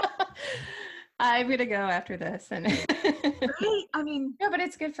 I'm going to go after this. And right? I mean. No, but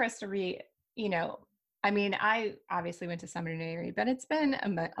it's good for us to read, I obviously went to seminary, but it's been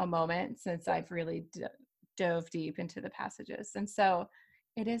a moment since I've really dove deep into the passages. And so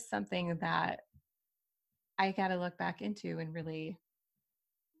it is something that I got to look back into and really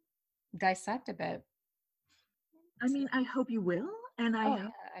dissect a bit. I mean, I hope you will. And I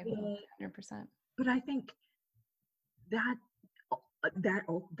will, 100%. But I think that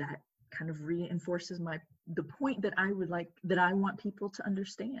kind of reinforces the point that I want people to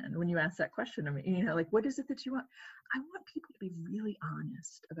understand when you ask that question. I mean, like, what is it that you want? I want people to be really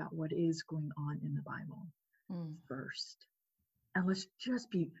honest about what is going on in the Bible first. And let's just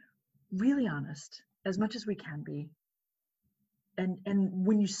be really honest as much as we can be. And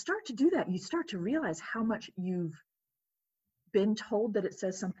when you start to do that, you start to realize how much you've been told that it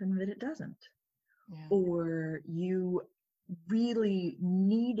says something that it doesn't. Yeah. Or you really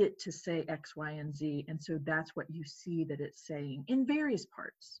need it to say X, Y, and Z. And so that's what you see that it's saying in various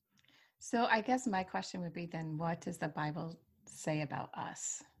parts. So I guess my question would be then, what does the Bible say about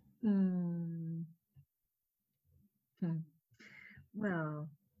us? Well,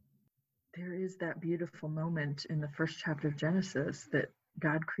 there is that beautiful moment in the first chapter of Genesis that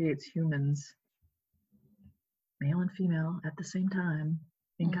God creates humans, male and female, at the same time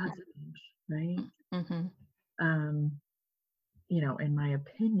in God's image, right? Mm-hmm. In my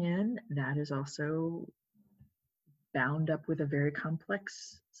opinion, that is also bound up with a very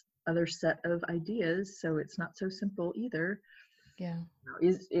complex other set of ideas. So it's not so simple either. Yeah.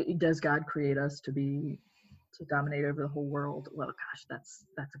 Does God create us to dominate over the whole world? Well, gosh, that's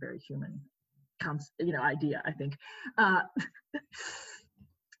a very human, idea, I think.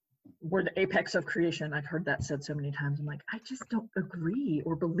 We're the apex of creation. I've heard that said so many times. I'm like, I just don't agree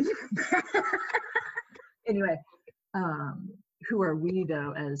or believe that. Anyway, who are we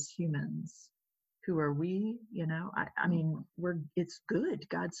though as humans? Who are we? I mean, it's good.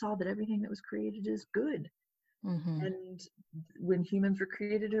 God saw that everything that was created is good. Mm-hmm. And when humans were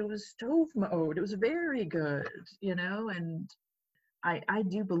created, it was stove mode. It was very good, and I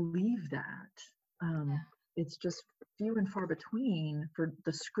do believe that. It's just few and far between for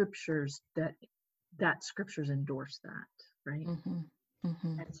the scriptures that scriptures endorse that, right? Mm-hmm.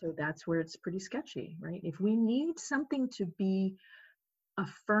 Mm-hmm. And so that's where it's pretty sketchy, right? If we need something to be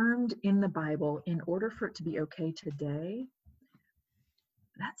affirmed in the Bible in order for it to be okay today,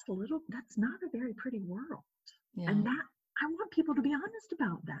 that's not a very pretty world. Yeah. And that I want people to be honest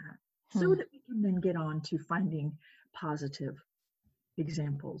about that, so that we can then get on to finding positive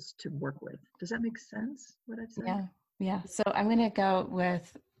examples to work with. Does that make sense, what I've said? Yeah. So I'm going to go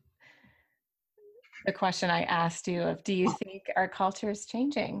with the question I asked you of, do you think our culture is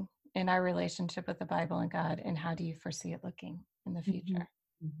changing in our relationship with the Bible and God, and how do you foresee it looking in the future?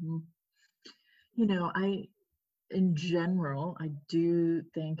 Mm-hmm. In general, I do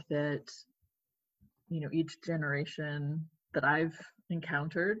think that, each generation that I've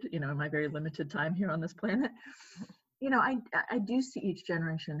encountered, in my very limited time here on this planet, I do see each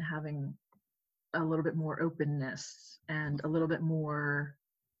generation having a little bit more openness and a little bit more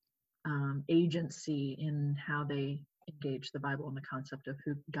agency in how they engage the Bible and the concept of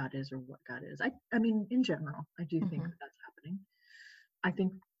who God is or what God is. I mean, in general, I do think that's happening. I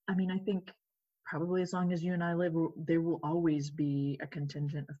think probably as long as you and I live, there will always be a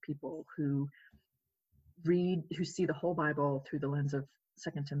contingent of people who see the whole Bible through the lens of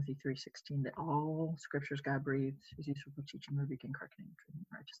 2 Timothy 3:16, that all scriptures God breathed is useful for teaching, rebuking, correcting, training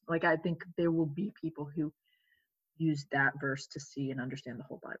in righteousness. Like, I think there will be people who use that verse to see and understand the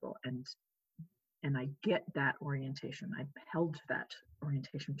whole Bible, and I get that orientation. I've held to that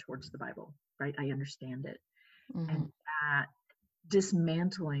orientation towards the Bible, right? I understand it. Mm-hmm. And that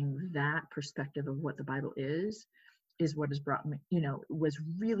dismantling that perspective of what the Bible is what has brought me, was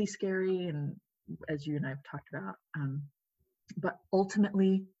really scary, and as you and I have talked about, but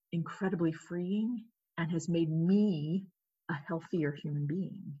ultimately incredibly freeing, and has made me a healthier human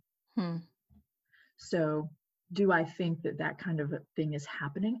being. So do I think that that kind of a thing is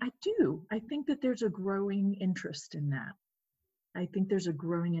happening? I do. I think that there's a growing interest in that. I think there's a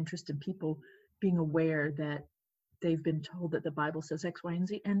growing interest in people being aware that they've been told that the Bible says X, Y, and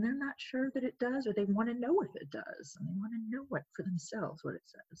Z, and they're not sure that it does, or they want to know if it does, and they want to know what for themselves what it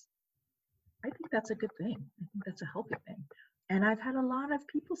says. I think that's a good thing. I think that's a healthy thing. And I've had a lot of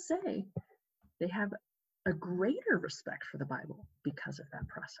people say they have a greater respect for the Bible because of that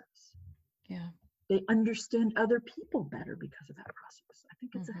process. Yeah. They understand other people better because of that process. I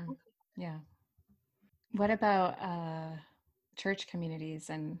think it's a healthy thing. Yeah. What about church communities,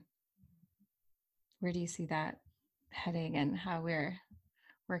 and where do you see that heading, and how we're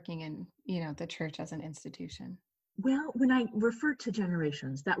working in, the church as an institution? Well, when I referred to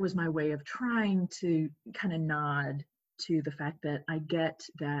generations, that was my way of trying to kind of nod to the fact that I get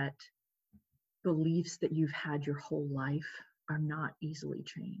that beliefs that you've had your whole life are not easily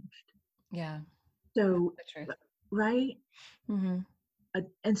changed. Yeah. So, right? Mm-hmm.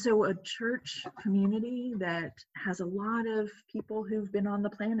 And so a church community that has a lot of people who've been on the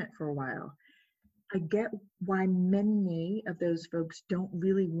planet for a while, I get why many of those folks don't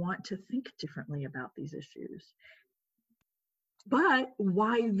really want to think differently about these issues. But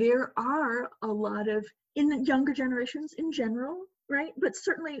why there are a lot of, in the younger generations in general, right? But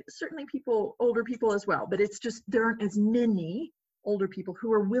certainly people, older people as well. But it's just, there aren't as many older people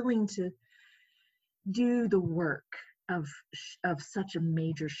who are willing to do the work of such a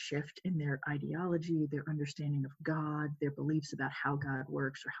major shift in their ideology, their understanding of God, their beliefs about how God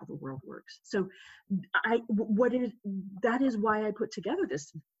works or how the world works. So that is why I put together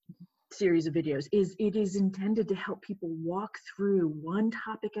this series of videos. It is intended to help people walk through one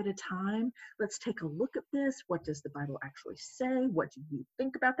topic at a time. Let's take a look at this. What does the Bible actually say? What do you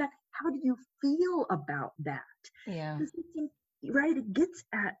think about that? How do you feel about that? Yeah. Right, it gets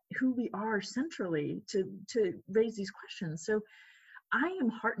at who we are centrally to raise these questions. So I am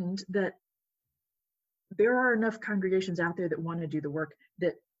heartened that there are enough congregations out there that want to do the work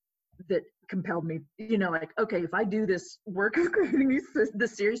that compelled me, like, okay, if I do this work of creating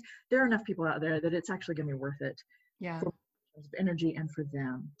this series, there are enough people out there that it's actually going to be worth it. Yeah. For energy and for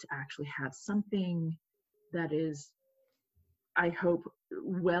them to actually have something that is, I hope,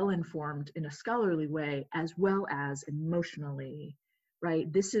 well informed in a scholarly way, as well as emotionally,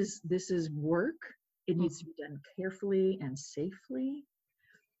 right? This is work. It needs to be done carefully and safely.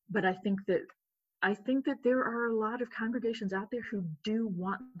 But I think that there are a lot of congregations out there who do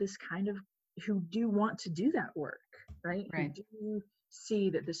want to do that work, right? Right. Who do see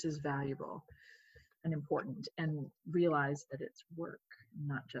that this is valuable and important and realize that it's work,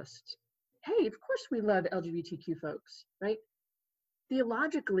 not just, hey, of course we love LGBTQ folks, right?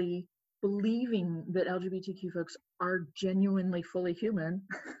 Theologically, believing that LGBTQ folks are genuinely fully human,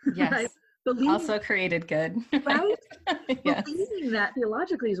 yes, right? Also created good, right? Yes. Believing that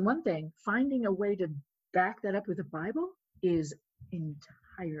theologically is one thing. Finding a way to back that up with the Bible is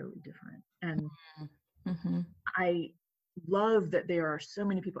entirely different. And I love that there are so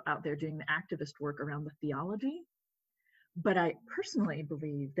many people out there doing the activist work around the theology. But I personally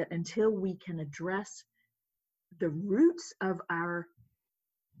believe that until we can address the roots of our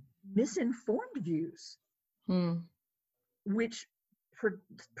misinformed views, which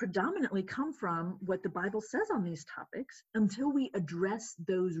predominantly come from what the Bible says on these topics, until we address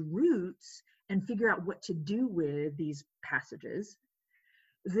those roots and figure out what to do with these passages,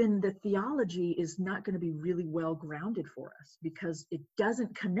 then the theology is not going to be really well grounded for us, because it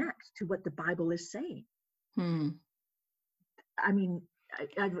doesn't connect to what the Bible is saying. I mean,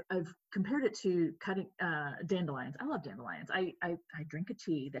 I've compared it to cutting dandelions. I love dandelions. I drink a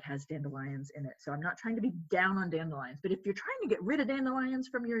tea that has dandelions in it. So I'm not trying to be down on dandelions. But if you're trying to get rid of dandelions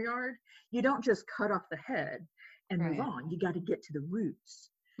from your yard, you don't just cut off the head and move on. You got to get to the roots.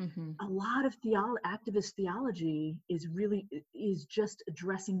 A lot of activist theology is just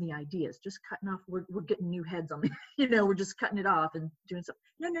addressing the ideas, just cutting off. We're getting new heads on the, we're just cutting it off and doing something.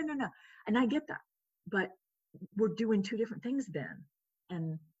 No. And I get that, but we're doing two different things then.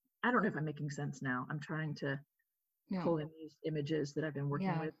 And I don't know if I'm making sense now. I'm trying to pull in these images that I've been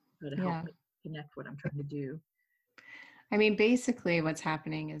working with to help me connect what I'm trying to do. I mean, basically what's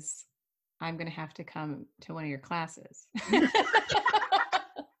happening is I'm going to have to come to one of your classes.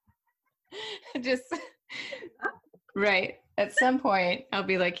 Just right. At some point, I'll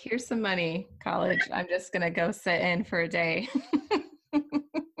be like, here's some money, college. I'm just going to go sit in for a day. Well, you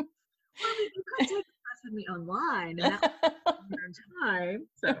could take a class with me online, and that would time.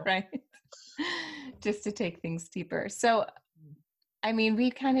 So. Right. Just to take things deeper. So, I mean, we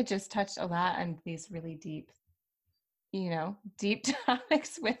kind of just touched a lot on these really deep deep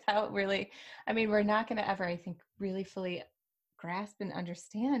topics without really, I mean, we're not going to ever, I think, really fully grasp and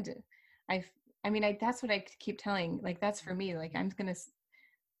understand it. That's what I keep telling, like, that's for me, like, I'm going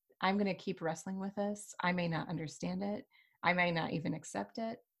to keep wrestling with this. I may not understand it. I may not even accept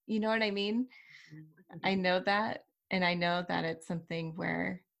it. You know what I mean? I know that. And I know that it's something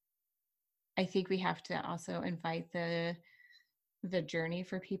where I think we have to also invite the journey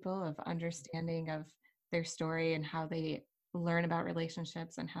for people of understanding of their story and how they learn about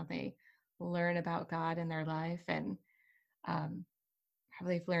relationships and how they learn about God in their life, and how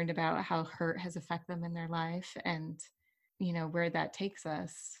they've learned about how hurt has affected them in their life, and where that takes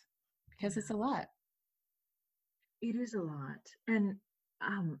us, because it's a lot. It is a lot. And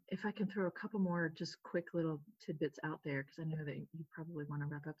if I can throw a couple more just quick little tidbits out there, because I know that you probably want to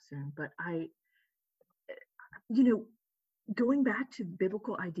wrap up soon, but going back to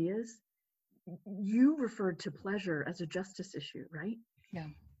biblical ideas, you referred to pleasure as a justice issue, right? Yeah.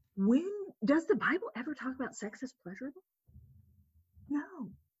 When does the Bible ever talk about sex as pleasurable? No.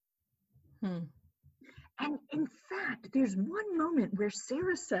 And in fact, there's one moment where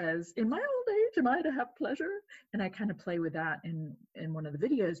Sarah says, in my old age, am I to have pleasure? And I kind of play with that in one of the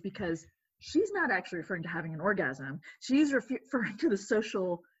videos, because she's not actually referring to having an orgasm. She's referring to the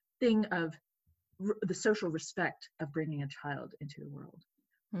social thing of the social respect of bringing a child into the world.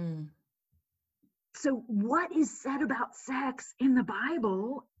 So what is said about sex in the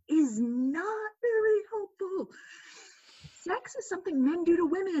Bible is not very helpful. Sex is something men do to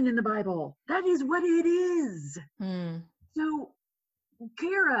women in the Bible. That is what it is. So,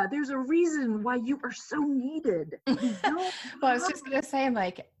 Kara, there's a reason why you are so needed. Well, I was just going to say, I'm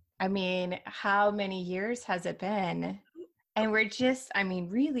like, I mean, how many years has it been? And we're just, I mean,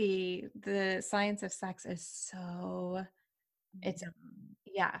 really, the science of sex is so, it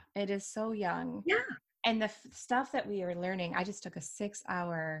is so young. Yeah. And the stuff that we are learning, I just took a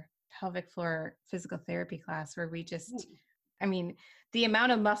 6-hour pelvic floor physical therapy class where we just, I mean, the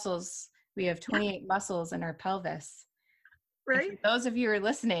amount of muscles, we have 28 muscles in our pelvis. Right. And for those of you who are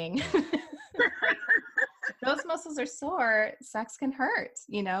listening, those muscles are sore, sex can hurt,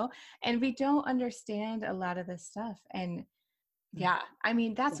 and we don't understand a lot of this stuff. And I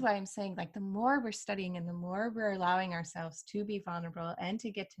mean, that's why I'm saying, like, the more we're studying and the more we're allowing ourselves to be vulnerable and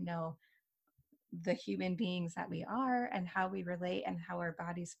to get to know the human beings that we are and how we relate and how our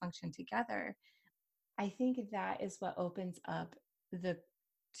bodies function together, I think that is what opens up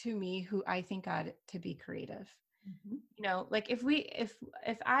to me, who I think God to be creative. Like, if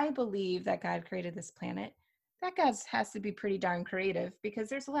I believe that God created this planet, that God has to be pretty darn creative, because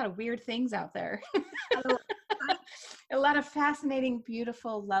there's a lot of weird things out there. A lot of fascinating,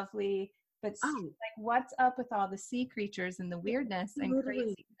 beautiful, lovely, but like, what's up with all the sea creatures and the weirdness and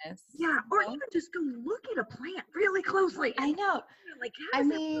craziness? Yeah, or even just go look at a plant really closely. I know. Like, I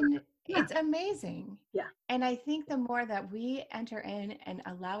mean, it's amazing. Yeah. And I think the more that we enter in and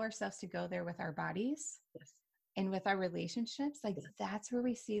allow ourselves to go there with our bodies, and with our relationships, like, that's where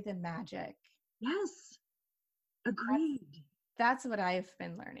we see the magic. Yes. Agreed. That's what I've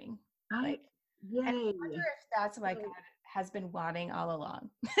been learning. I wonder if that's why God has been wanting all along.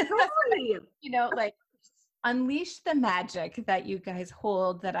 Totally. Like, unleash the magic that you guys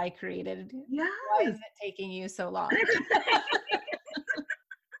hold that I created. Yes. Why is it taking you so long?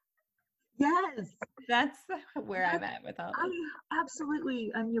 Yes. That's where I'm at with all this.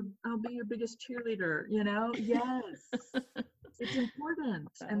 Absolutely. I'll be your biggest cheerleader, Yes. It's important.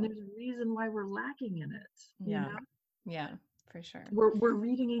 And there's a reason why we're lacking in it. Yeah, for sure. We're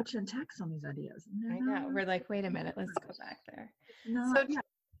reading ancient texts on these ideas. I know. We're like, wait a minute, let's go back there. No, so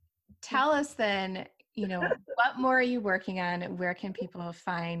tell us then, what more are you working on? Where can people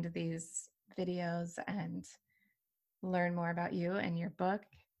find these videos and learn more about you and your book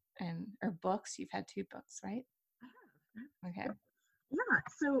or books? You've had 2 books, right? I have. Okay. Yeah,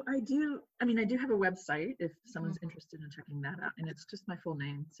 so I do have a website if someone's interested in checking that out, and it's just my full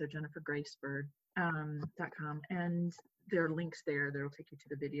name, so JenniferGraceBird.com, and there are links there that'll take you to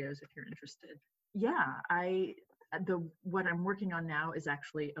the videos if you're interested. Yeah, what I'm working on now is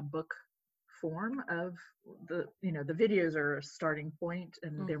actually a book form of the videos are a starting point,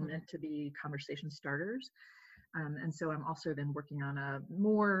 and they're meant to be conversation starters. And so I'm also then working on a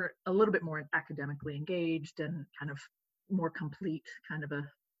little bit more academically engaged and kind of more complete kind of a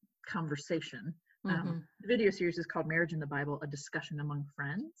conversation. The video series is called Marriage in the Bible, A Discussion Among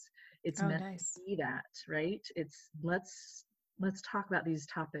Friends. It's meant to be that, right? It's let's talk about these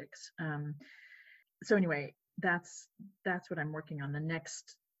topics. So anyway, that's what I'm working on.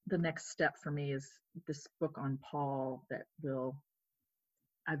 The next step for me is this book on Paul that will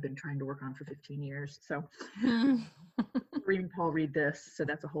I've been trying to work on for 15 years. So reading Paul read this, so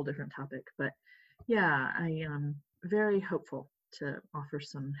that's a whole different topic. But yeah, I am very hopeful to offer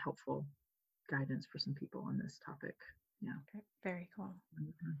some helpful guidance for some people on this topic. Yeah. Very cool.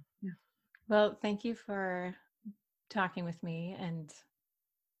 Yeah. Well, thank you for talking with me and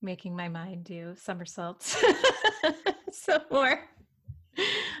making my mind do somersaults some more.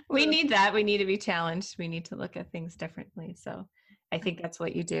 We need that. We need to be challenged. We need to look at things differently. So I think that's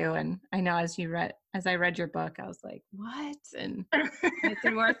what you do. And I know as I read your book, I was like, what? And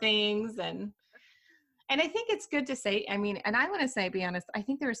through more things. And I think it's good to say, I mean, and I want to say, be honest, I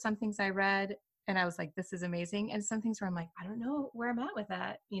think there were some things I read and I was like, this is amazing. And some things where I'm like, I don't know where I'm at with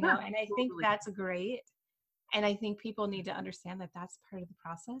that, and I think that's great. And I think people need to understand that that's part of the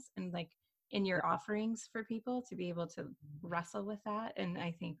process, and like in your offerings for people to be able to wrestle with that. And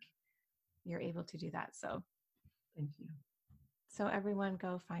I think you're able to do that. So thank you. So everyone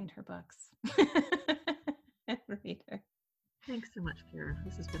go find her books and read her. Thanks so much, Kara.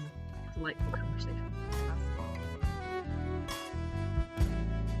 This has been a delightful conversation. Awesome.